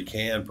employees as we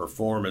can,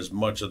 perform as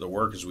much of the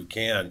work as we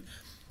can,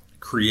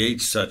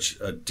 create such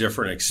a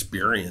different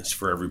experience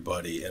for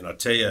everybody. And I'll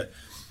tell you,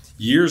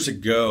 years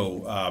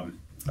ago,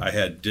 I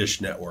had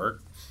Dish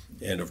Network,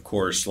 and of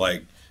course,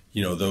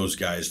 those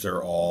guys,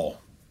 they're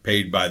all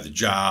paid by the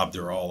job.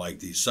 They're all like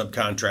these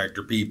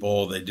subcontractor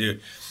people. They do.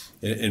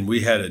 And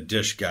we had a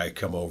dish guy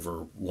come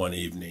over one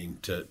evening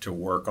to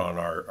work on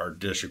our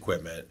dish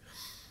equipment.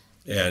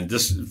 And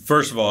this,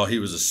 first of all, he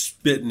was a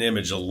spitting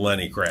image of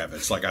Lenny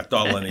Kravitz. I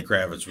thought Lenny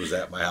Kravitz was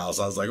at my house.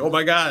 I was like, oh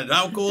my God,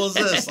 how cool is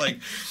this?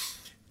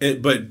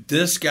 But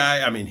this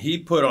guy, he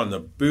put on the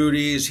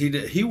booties.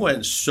 He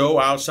went so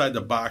outside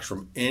the box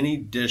from any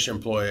dish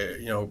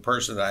employee,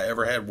 person that I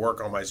ever had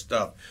work on my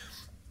stuff.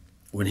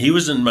 When he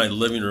was in my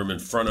living room in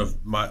front of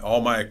all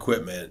my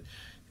equipment,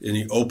 and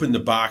he opened the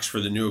box for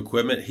the new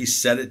equipment, he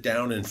set it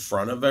down in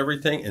front of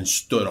everything and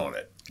stood on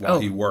it while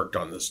he worked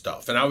on this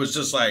stuff. And I was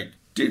just like,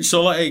 Dude,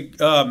 so like,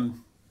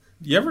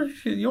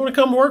 you want to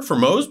come work for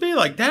Mosby?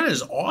 Like, that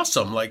is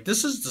awesome. Like,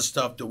 this is the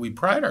stuff that we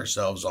pride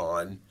ourselves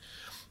on.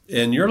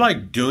 And you're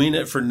like doing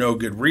it for no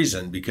good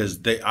reason,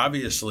 because they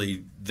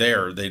obviously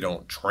they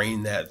don't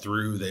train that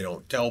through. They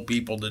don't tell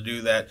people to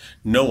do that.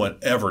 No one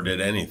ever did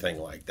anything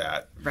like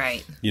that.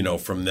 Right.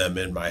 From them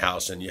in my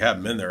house. And you have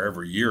them in there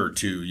every year or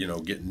two,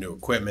 getting new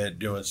equipment,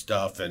 doing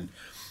stuff. And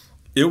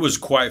it was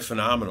quite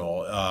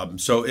phenomenal.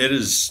 So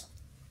it's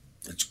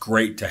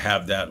great to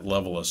have that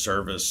level of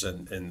service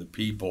and the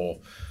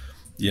people,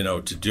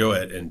 to do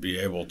it and be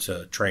able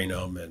to train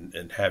them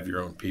and have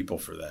your own people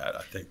for that.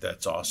 I think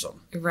that's awesome.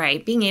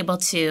 Right. Being able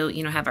to,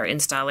 have our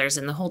installers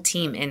and the whole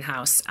team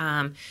in-house,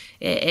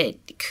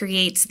 it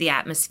creates the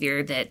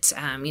atmosphere that,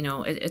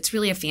 it's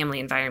really a family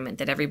environment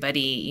that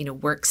everybody,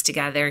 works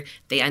together.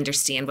 They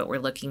understand what we're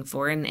looking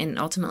for, and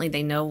ultimately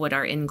they know what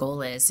our end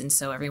goal is. And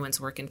so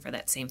everyone's working for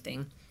that same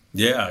thing.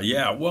 Yeah.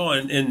 Yeah. Well,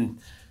 and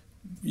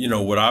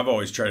what I've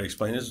always tried to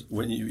explain is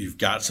when you've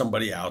got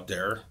somebody out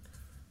there,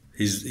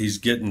 he's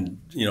getting,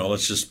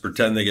 let's just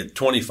pretend they get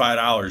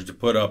 $25 to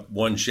put up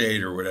one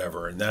shade or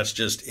whatever, and that's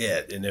just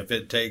it. And if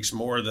it takes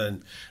more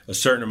than a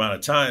certain amount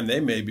of time, they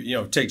may be,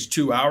 it takes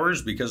 2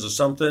 hours because of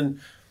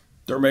something,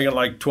 they're making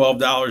like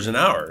 $12 an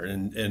hour.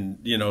 And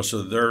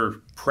so they're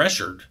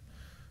pressured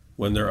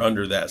when they're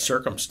under that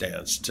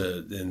circumstance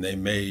and they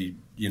may,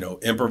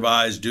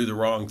 improvise, do the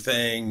wrong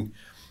thing,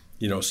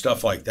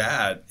 stuff like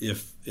that.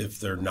 If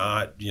they're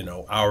not,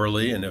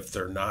 hourly, and if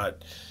they're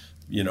not,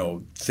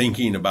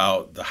 thinking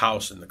about the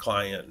house and the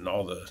client and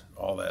all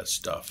that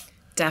stuff.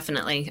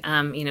 Definitely.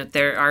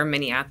 There are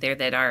many out there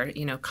that are,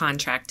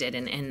 contracted,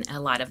 and a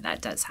lot of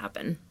that does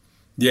happen.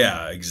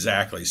 Yeah,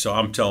 exactly. So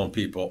I'm telling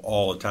people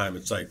all the time,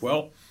 it's like,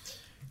 well,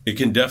 it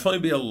can definitely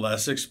be a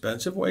less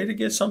expensive way to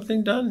get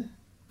something done,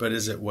 but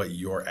is it what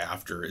you're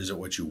after? Is it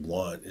what you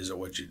want? Is it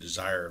what you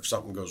desire? If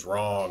something goes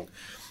wrong,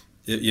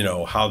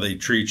 how they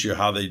treat you,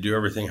 how they do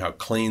everything, how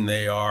clean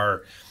they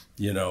are,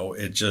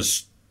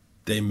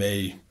 they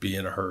may be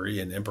in a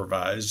hurry and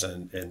improvise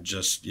and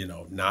just,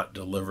 not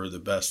deliver the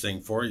best thing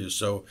for you.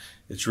 So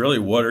it's really,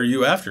 what are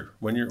you after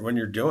when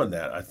you're doing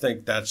that? I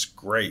think that's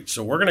great.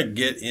 So we're going to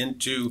get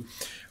into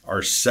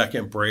our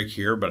second break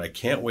here, but I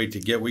can't wait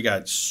to we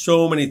got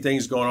so many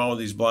things going on with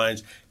these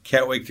blinds.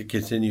 Can't wait to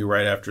continue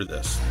right after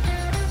this.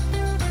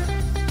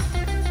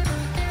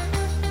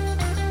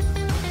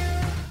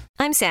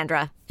 I'm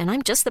Sandra, and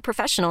I'm just the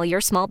professional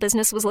your small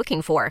business was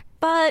looking for.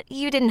 But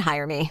you didn't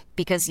hire me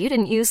because you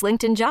didn't use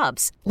LinkedIn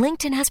Jobs.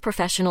 LinkedIn has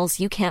professionals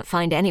you can't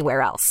find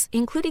anywhere else,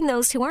 including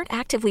those who aren't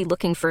actively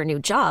looking for a new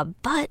job,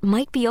 but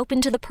might be open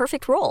to the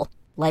perfect role,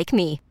 like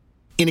me.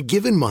 In a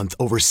given month,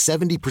 over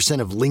 70%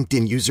 of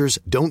LinkedIn users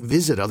don't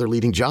visit other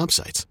leading job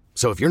sites.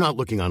 So if you're not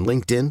looking on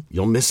LinkedIn,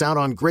 you'll miss out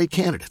on great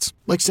candidates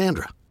like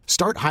Sandra.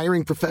 Start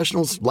hiring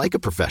professionals like a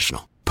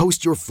professional.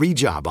 Post your free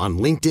job on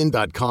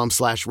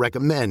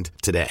linkedin.com/recommend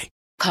today.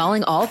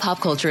 Calling all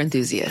pop culture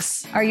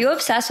enthusiasts. Are you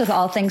obsessed with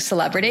all things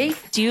celebrity?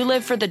 Do you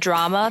live for the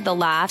drama, the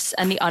laughs,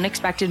 and the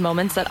unexpected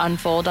moments that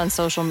unfold on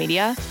social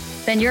media?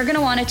 Then you're going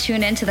to want to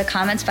tune in to the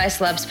Comments by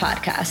Celebs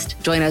podcast.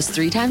 Join us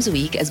 3 times a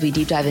week as we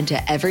deep dive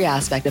into every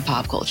aspect of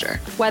pop culture.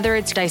 Whether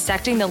it's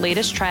dissecting the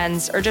latest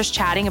trends or just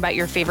chatting about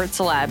your favorite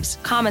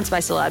celebs, Comments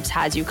by Celebs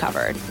has you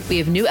covered. We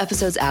have new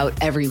episodes out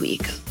every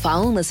week.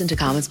 Follow and listen to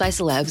Comments by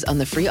Celebs on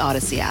the free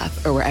Odyssey app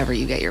or wherever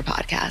you get your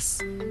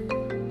podcasts.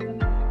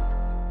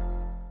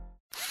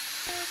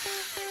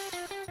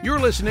 You're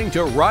listening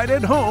to Right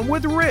at Home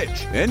with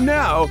Rich. And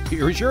now,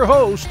 here's your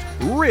host,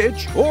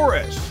 Rich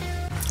Orris.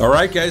 All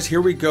right, guys,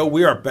 here we go.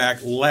 We are back.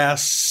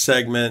 Last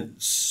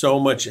segment. So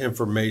much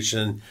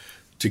information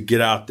to get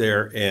out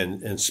there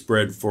and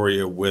spread for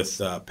you with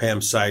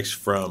Pam Sykes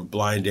from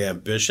Blind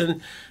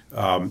Ambition.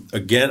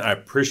 Again, I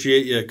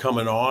appreciate you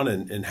coming on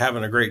and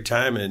having a great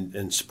time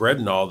and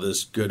spreading all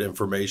this good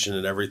information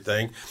and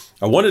everything.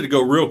 I wanted to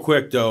go real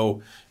quick,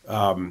 though.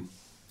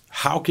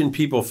 How can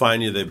people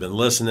find you? They've been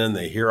listening.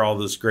 They hear all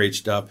this great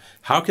stuff.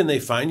 How can they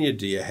find you?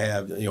 Do you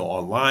have,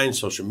 online,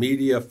 social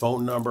media,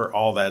 phone number,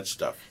 all that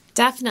stuff?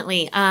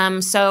 Definitely.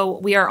 So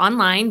we are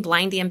online,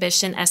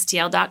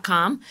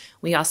 blindambitionstl.com.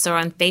 We also are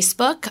on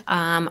Facebook.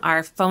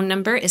 Our phone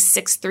number is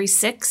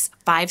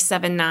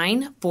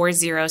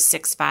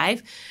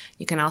 636-579-4065.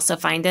 You can also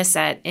find us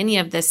at any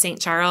of the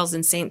St. Charles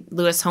and St.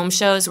 Louis home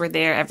shows. We're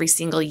there every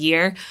single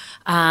year.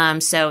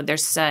 So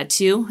there's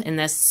 2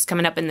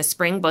 coming up in the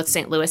spring, both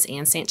St. Louis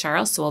and St.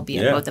 Charles. So we'll be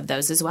at both of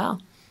those as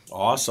well.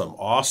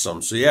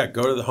 Awesome. So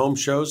go to the home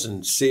shows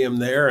and see them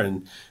there.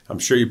 And I'm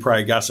sure you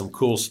probably got some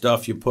cool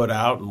stuff you put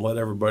out and let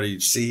everybody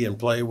see and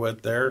play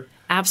with there.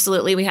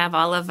 Absolutely. We have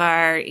all of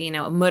our,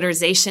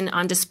 motorization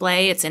on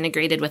display. It's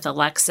integrated with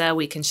Alexa.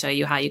 We can show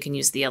you how you can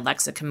use the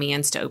Alexa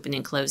commands to open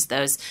and close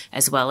those,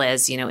 as well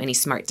as, any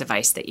smart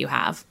device that you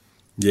have.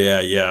 Yeah.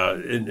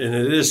 And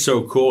it is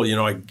so cool.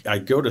 I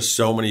go to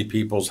so many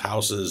people's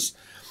houses,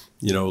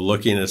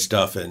 looking at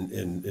stuff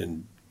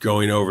and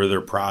going over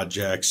their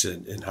projects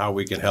and how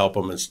we can help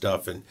them and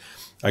stuff. And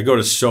I go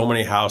to so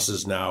many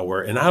houses now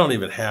and I don't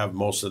even have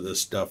most of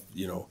this stuff,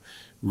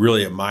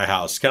 really at my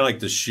house. Kind of like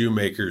the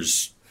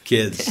shoemaker's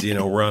kids,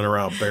 running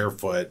around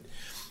barefoot.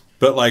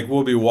 But like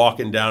we'll be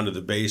walking down to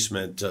the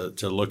basement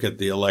to look at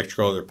the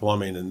electrical or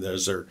plumbing, and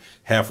they're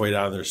halfway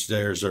down their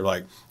stairs. They're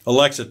like,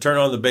 Alexa, turn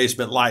on the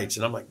basement lights.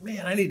 And I'm like,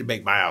 man, I need to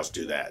make my house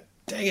do that.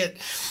 Dang it.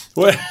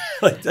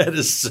 Like that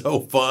is so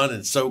fun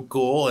and so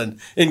cool and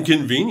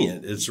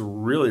convenient. It's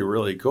really,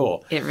 really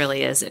cool. It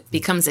really is. It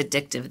becomes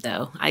addictive,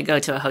 though. I go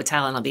to a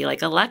hotel and I'll be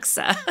like,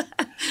 Alexa,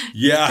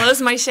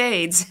 close my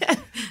shades.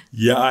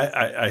 Yeah,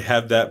 I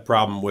have that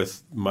problem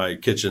with my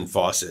kitchen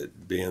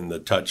faucet being the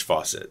touch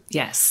faucet.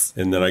 Yes.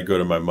 And then I go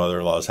to my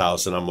mother-in-law's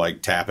house and I'm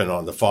like tapping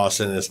on the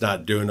faucet and it's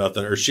not doing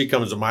nothing. Or she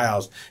comes to my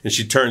house and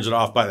she turns it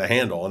off by the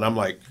handle. And I'm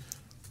like,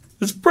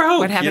 it's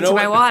broke. What happened to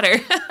my water?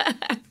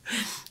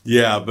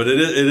 Yeah, but it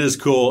is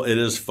cool. It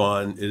is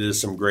fun. It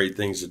is some great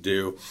things to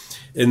do.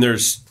 And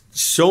there's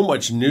so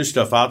much new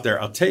stuff out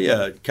there. I'll tell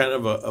you kind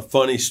of a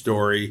funny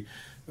story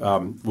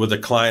with a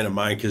client of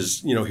mine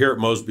because, here at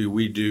Mosby,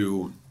 we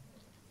do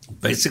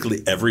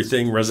basically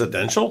everything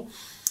residential.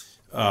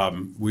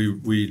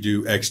 We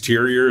do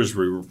exteriors.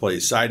 We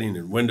replace siding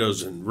and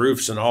windows and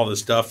roofs and all this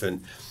stuff.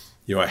 And,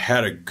 I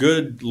had a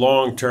good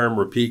long-term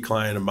repeat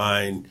client of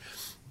mine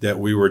that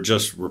we were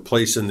just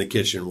replacing the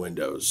kitchen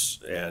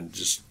windows and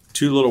just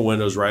 2 little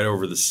windows right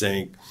over the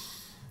sink.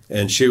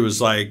 And she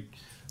was like,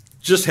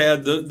 just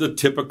had the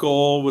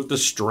typical with the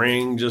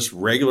string, just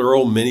regular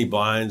old mini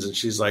blinds. And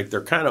she's like,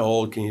 they're kind of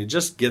old. Can you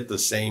just get the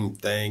same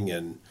thing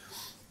and,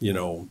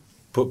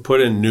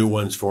 put in new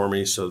ones for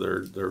me so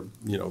they're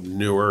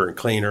newer and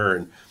cleaner?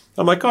 And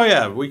I'm like, oh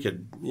yeah, we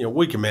can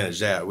manage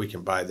that. We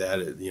can buy that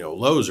at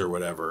Lowe's or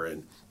whatever.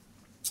 And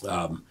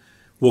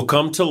we'll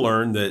come to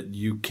learn that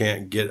you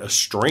can't get a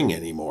string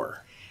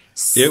anymore.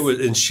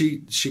 And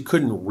she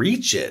couldn't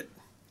reach it.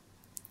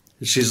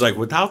 She's like,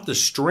 without the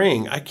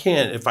string, I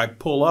can't. If I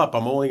pull up,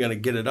 I'm only going to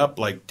get it up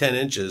like 10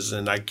 inches,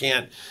 and I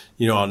can't.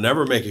 I'll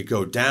never make it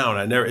go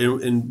down.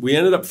 And we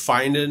ended up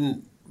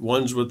finding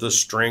ones with the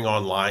string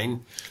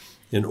online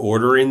and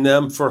ordering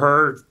them for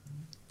her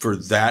for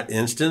that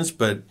instance.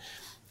 But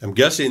I'm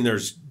guessing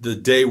the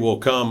day will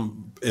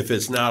come, if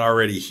it's not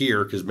already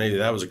here, because maybe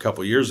that was a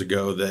couple years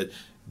ago, that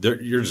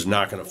you're just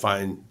not going to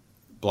find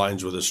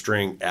blinds with a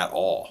string at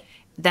all.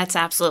 That's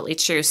absolutely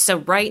true. So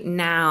right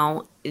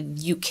now,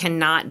 you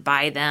cannot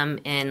buy them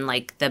in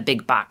like the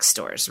big box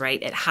stores,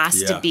 right? It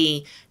has to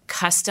be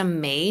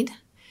custom made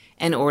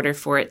in order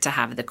for it to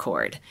have the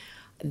cord.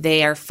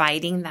 They are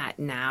fighting that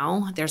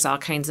now. There's all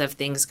kinds of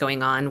things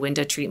going on.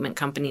 Window treatment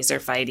companies are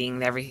fighting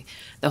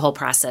the whole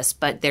process,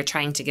 but they're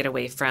trying to get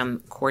away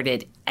from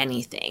corded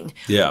anything.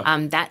 Yeah.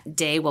 That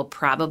day will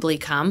probably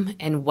come,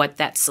 and what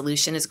that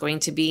solution is going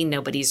to be,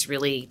 nobody's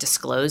really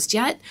disclosed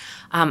yet.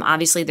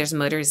 Obviously, there's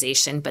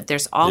motorization, but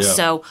there's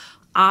also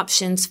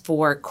options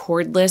for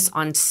cordless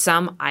on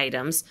some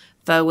items.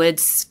 Faux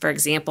woods, for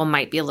example,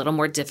 might be a little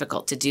more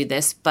difficult to do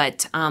this,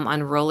 but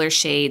on roller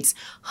shades,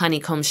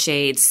 honeycomb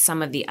shades,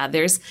 some of the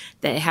others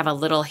that have a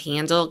little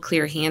handle,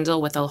 clear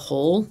handle with a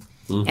hole,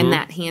 and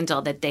that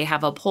handle that they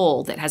have a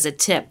pole that has a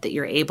tip that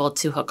you're able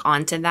to hook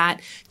onto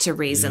that to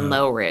raise and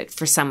lower it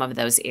for some of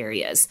those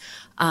areas.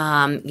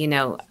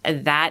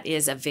 That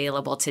is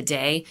available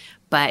today.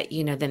 But,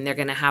 then they're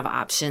going to have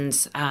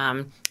options.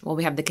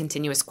 We have the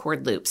continuous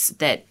cord loops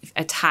that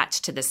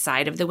attach to the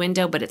side of the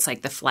window, but it's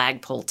like the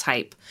flagpole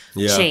type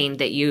chain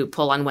that you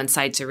pull on one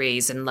side to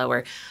raise and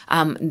lower.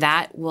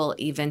 That will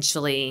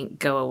eventually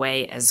go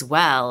away as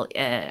well,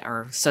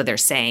 or so they're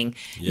saying.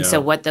 Yeah. And so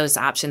what those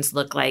options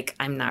look like,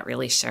 I'm not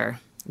really sure.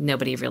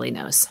 Nobody really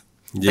knows.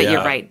 Yeah. But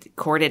you're right.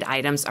 Corded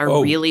items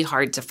are really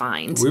hard to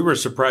find. We were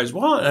surprised.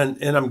 Well,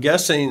 and I'm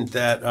guessing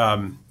that,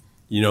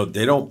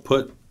 they don't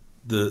put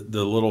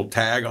the little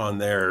tag on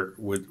there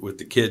with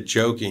the kid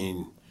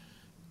choking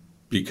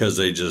because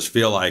they just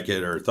feel like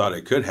it or thought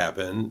it could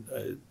happen.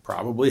 It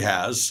probably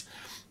has,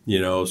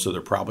 so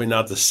they're probably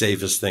not the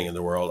safest thing in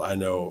the world. I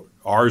know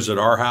ours at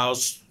our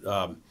house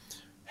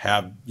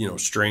have,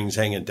 strings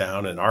hanging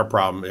down, and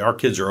our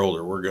kids are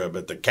older. We're good.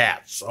 But the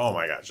cats, oh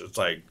my gosh, it's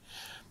like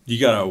you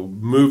got to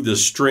move the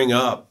string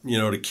up,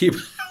 to keep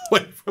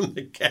away from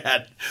the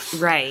cat.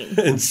 Right.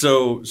 And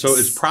so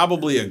it's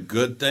probably a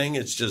good thing.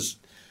 It's just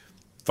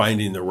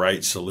finding the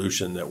right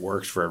solution that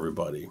works for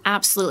everybody.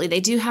 Absolutely. They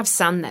do have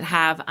some that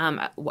have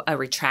a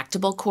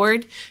retractable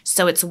cord.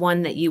 So it's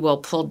one that you will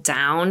pull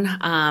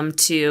down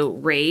to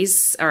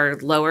raise or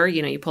lower.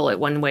 You pull it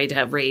one way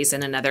to raise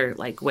and another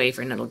way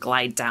for and it'll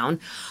glide down.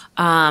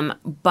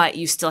 But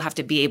you still have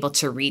to be able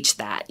to reach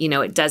that.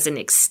 It doesn't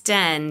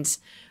extend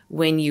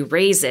when you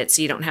raise it,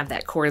 so you don't have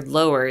that cord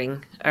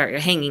lowering or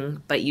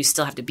hanging, but you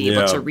still have to be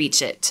able to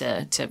reach it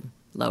to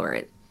lower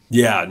it.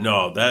 Yeah,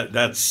 no,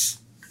 that's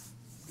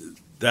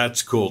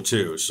cool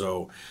too.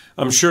 So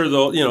I'm sure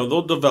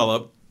they'll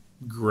develop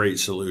great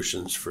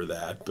solutions for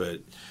that.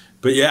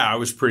 But yeah, I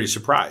was pretty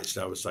surprised.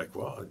 I was like,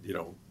 well,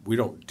 we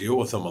don't deal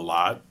with them a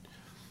lot.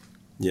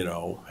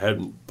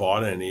 Hadn't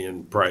bought any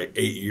in probably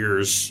 8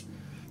 years,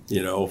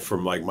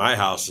 from my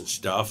house and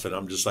stuff. And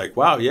I'm just like,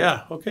 wow,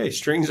 yeah, okay,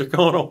 strings are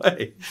going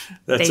away.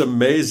 That's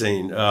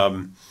amazing.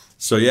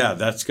 So yeah,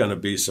 that's going to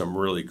be some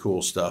really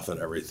cool stuff and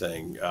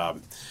everything.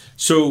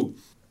 So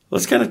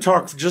let's kind of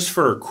talk just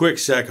for a quick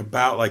sec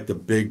about like the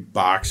big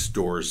box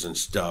stores and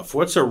stuff.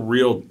 What's a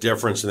real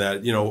difference in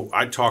that? You know,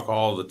 I talk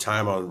all the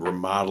time on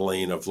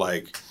remodeling of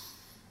like,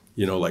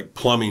 you know, like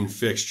plumbing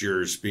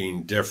fixtures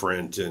being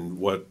different and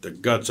what the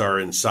guts are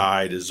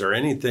inside. Is there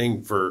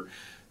anything for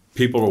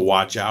people to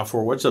watch out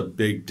for? What's a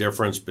big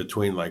difference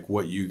between like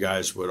what you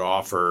guys would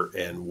offer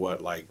and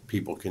what like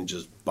people can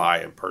just buy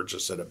and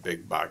purchase at a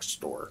big box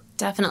store?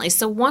 Definitely.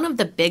 So one of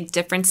the big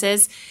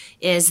differences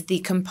is the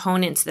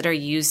components that are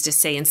used to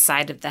say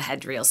inside of the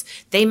head reels.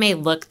 They may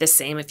look the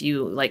same if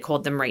you like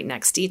hold them right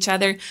next to each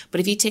other,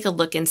 but if you take a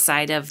look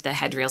inside of the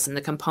head reels and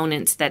the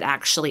components that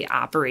actually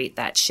operate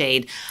that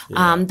shade,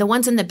 the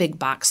ones in the big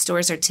box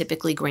stores are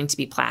typically going to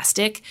be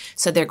plastic,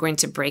 so they're going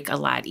to break a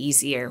lot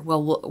easier.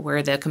 Well,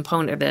 where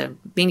the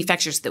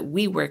manufacturers that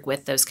we work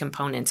with, those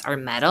components are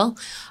metal,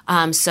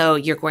 so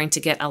you're going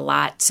to get a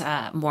lot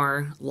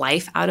more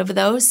life out of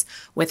those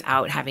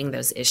without having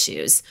those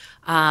issues.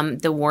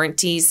 The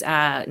warranties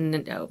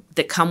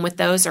that come with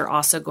those are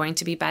also going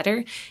to be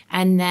better.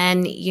 And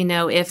then, you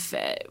know, if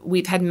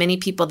we've had many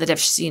people that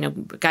have, you know,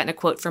 gotten a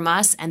quote from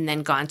us and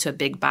then gone to a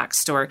big box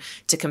store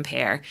to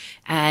compare.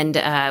 And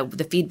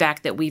the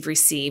feedback that we've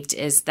received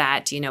is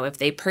that, you know, if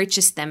they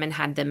purchased them and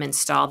had them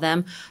install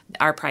them,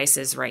 our price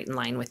is right in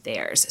line with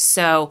theirs.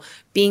 So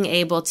being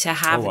able to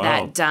have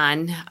that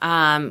done,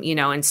 you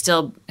know, and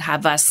still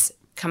have us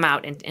come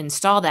out and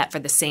install that for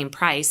the same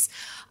price,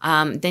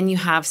 then you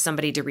have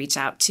somebody to reach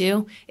out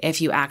to if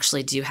you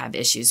actually do have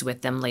issues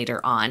with them later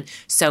on.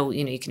 So,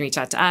 you know, you can reach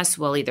out to us.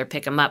 We'll either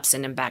pick them up,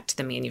 send them back to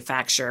the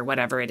manufacturer,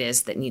 whatever it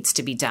is that needs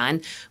to be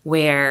done.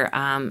 Where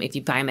if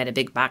you buy them at a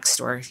big box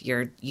store,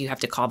 you have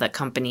to call that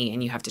company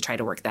and you have to try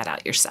to work that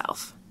out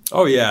yourself.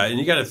 Oh, yeah. And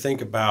you got to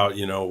think about,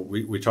 you know,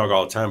 we talk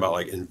all the time about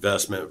like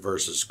investment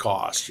versus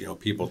cost. You know,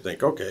 people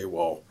think, okay,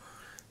 well,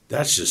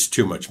 that's just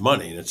too much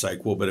money. And it's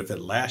like, well, but if it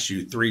lasts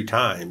you 3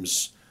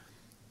 times,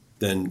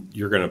 then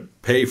you're going to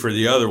pay for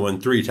the other one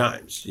 3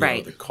 times. You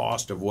know, the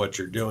cost of what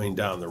you're doing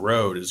down the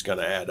road is going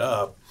to add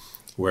up,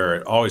 where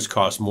it always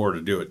costs more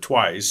to do it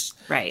twice.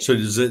 Right. So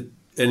does it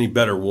any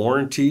better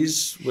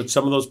warranties with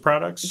some of those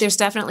products? There's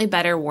definitely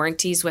better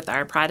warranties with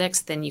our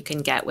products than you can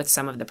get with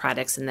some of the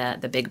products in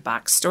the big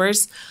box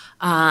stores.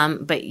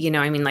 But, you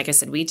know, I mean, like I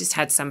said, we just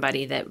had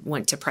somebody that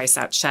went to price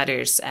out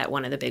shutters at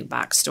one of the big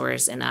box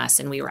stores in us,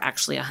 and we were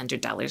actually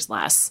 $100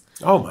 less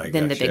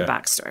than the big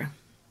box store.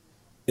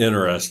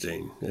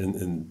 Interesting.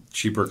 And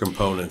cheaper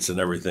components and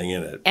everything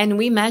in it. And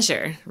we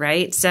measure,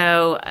 right?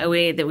 So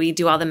we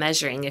do all the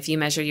measuring. If you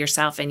measure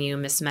yourself and you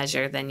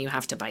mismeasure, then you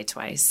have to buy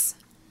twice.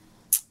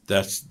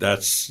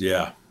 That's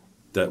yeah.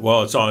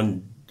 Well, it's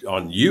on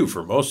you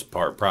for most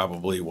part,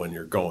 probably when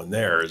you're going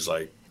there is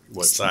like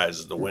what size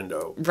is the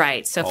window.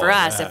 Right. So for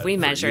us, if we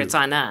measure, it's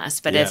on us.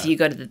 But if you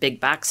go to the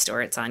big box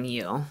store, it's on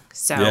you.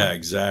 So yeah,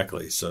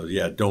 exactly. So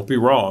yeah, don't be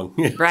wrong.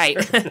 Right.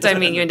 I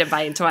mean, you end up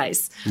buying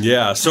twice.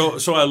 Yeah. So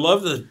I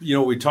love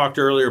we talked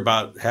earlier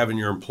about having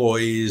your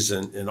employees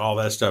and all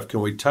that stuff.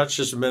 Can we touch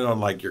just a minute on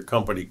like your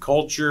company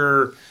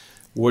culture?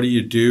 What do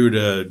you do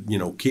to, you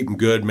know, keep them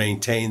good,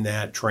 maintain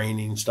that,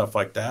 training, stuff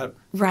like that?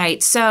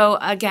 Right. So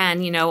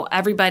again, you know,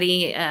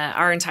 everybody,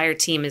 our entire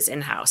team is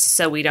in-house,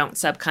 so we don't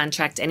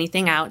subcontract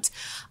anything out.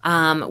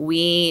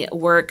 We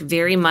work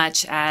very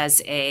much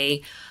as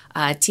a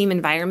team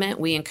environment.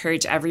 We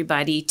encourage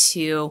everybody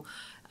to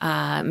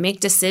make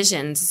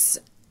decisions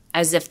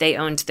as if they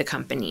owned the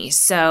company.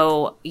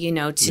 So, you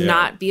know, to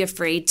not be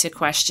afraid to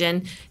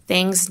question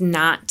things,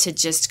 not to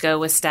just go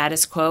with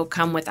status quo,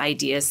 come with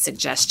ideas,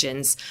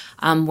 suggestions,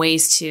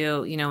 ways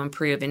to, you know,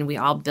 improve. And we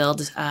all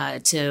build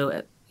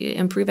to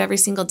improve every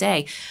single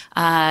day.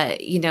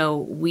 You know,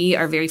 we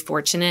are very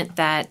fortunate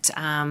that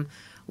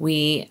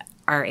we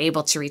are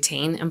able to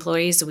retain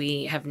employees.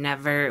 We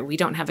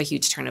don't have a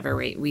huge turnover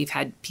rate. We've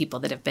had people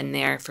that have been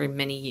there for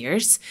many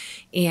years,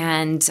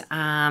 and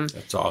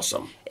that's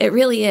awesome. It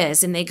really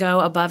is, and they go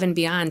above and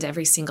beyond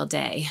every single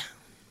day.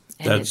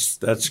 And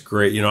that's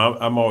great. You know,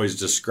 I'm always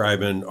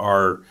describing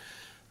a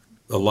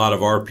lot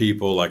of our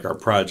people, like our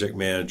project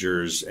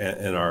managers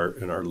and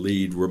our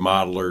lead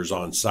remodelers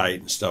on site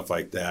and stuff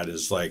like that,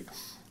 is like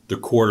the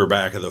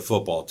quarterback of the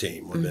football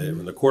team.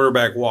 When the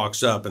quarterback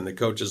walks up and the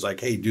coach is like,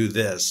 hey, do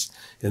this,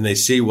 and they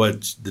see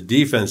what the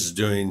defense is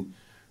doing,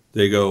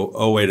 they go,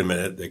 oh, wait a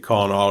minute. They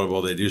call an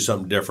audible. They do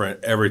something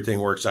different. Everything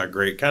works out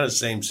great. Kind of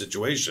same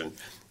situation.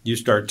 You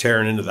start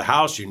tearing into the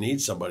house, you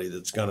need somebody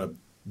that's going to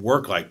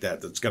work like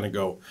that, that's going to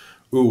go,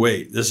 ooh,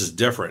 wait, this is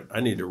different. I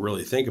need to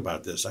really think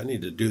about this. I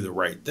need to do the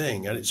right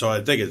thing. So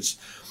I think it's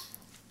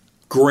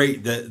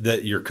great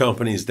that your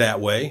company's that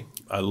way.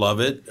 I love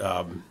it,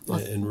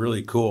 and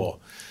really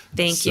cool.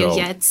 Thank you.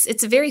 Yeah,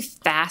 it's a very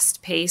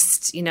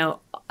fast-paced, you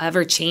know,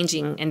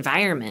 ever-changing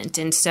environment.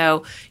 And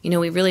so,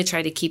 we really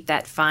try to keep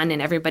that fun,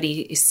 and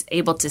everybody is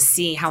able to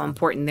see how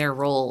important their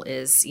role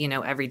is,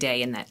 every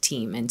day in that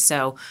team. And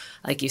so,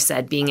 like you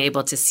said, being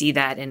able to see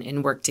that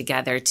and work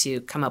together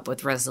to come up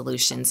with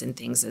resolutions and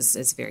things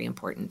is very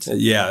important.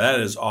 Yeah, that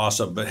is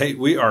awesome. But hey,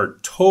 we are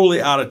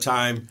totally out of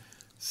time.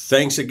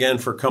 Thanks again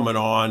for coming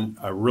on.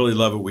 I really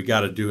love it. We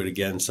got to do it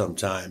again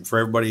sometime. For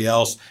everybody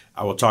else,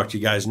 I will talk to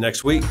you guys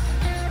next week.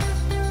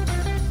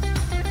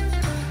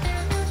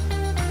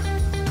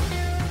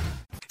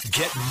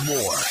 Get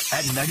more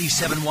at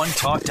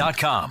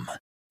 971talk.com.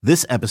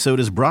 This episode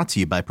is brought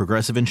to you by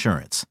Progressive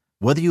Insurance.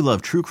 Whether you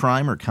love true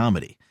crime or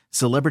comedy,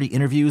 celebrity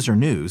interviews or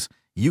news,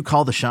 you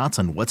call the shots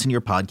on what's in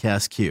your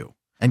podcast queue.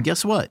 And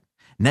guess what?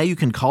 Now you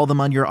can call them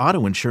on your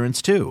auto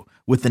insurance too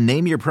with the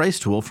Name Your Price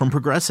tool from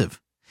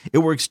Progressive. It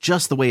works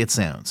just the way it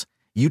sounds.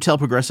 You tell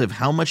Progressive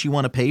how much you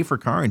want to pay for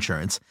car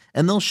insurance,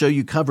 and they'll show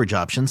you coverage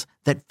options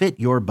that fit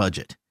your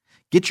budget.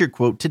 Get your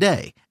quote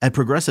today at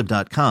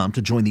Progressive.com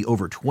to join the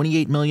over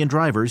 28 million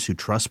drivers who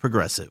trust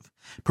Progressive.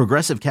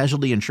 Progressive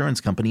Casualty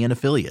Insurance Company and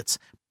Affiliates.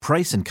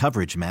 Price and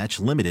coverage match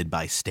limited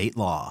by state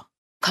law.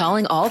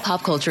 Calling all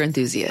pop culture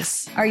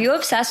enthusiasts. Are you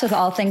obsessed with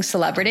all things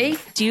celebrity?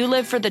 Do you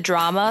live for the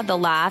drama, the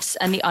laughs,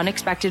 and the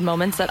unexpected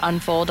moments that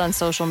unfold on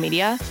social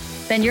media?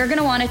 Then you're going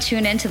to want to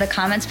tune in to the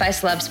Comments by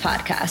Celebs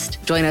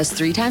podcast. Join us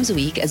 3 times a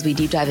week as we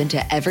deep dive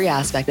into every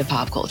aspect of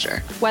pop culture.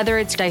 Whether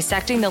it's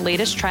dissecting the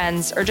latest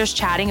trends or just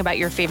chatting about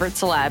your favorite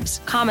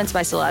celebs, Comments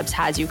by Celebs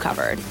has you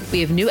covered. We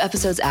have new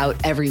episodes out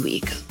every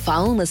week.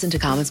 Follow and listen to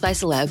Comments by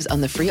Celebs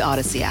on the free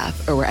Odyssey app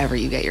or wherever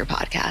you get your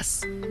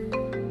podcasts.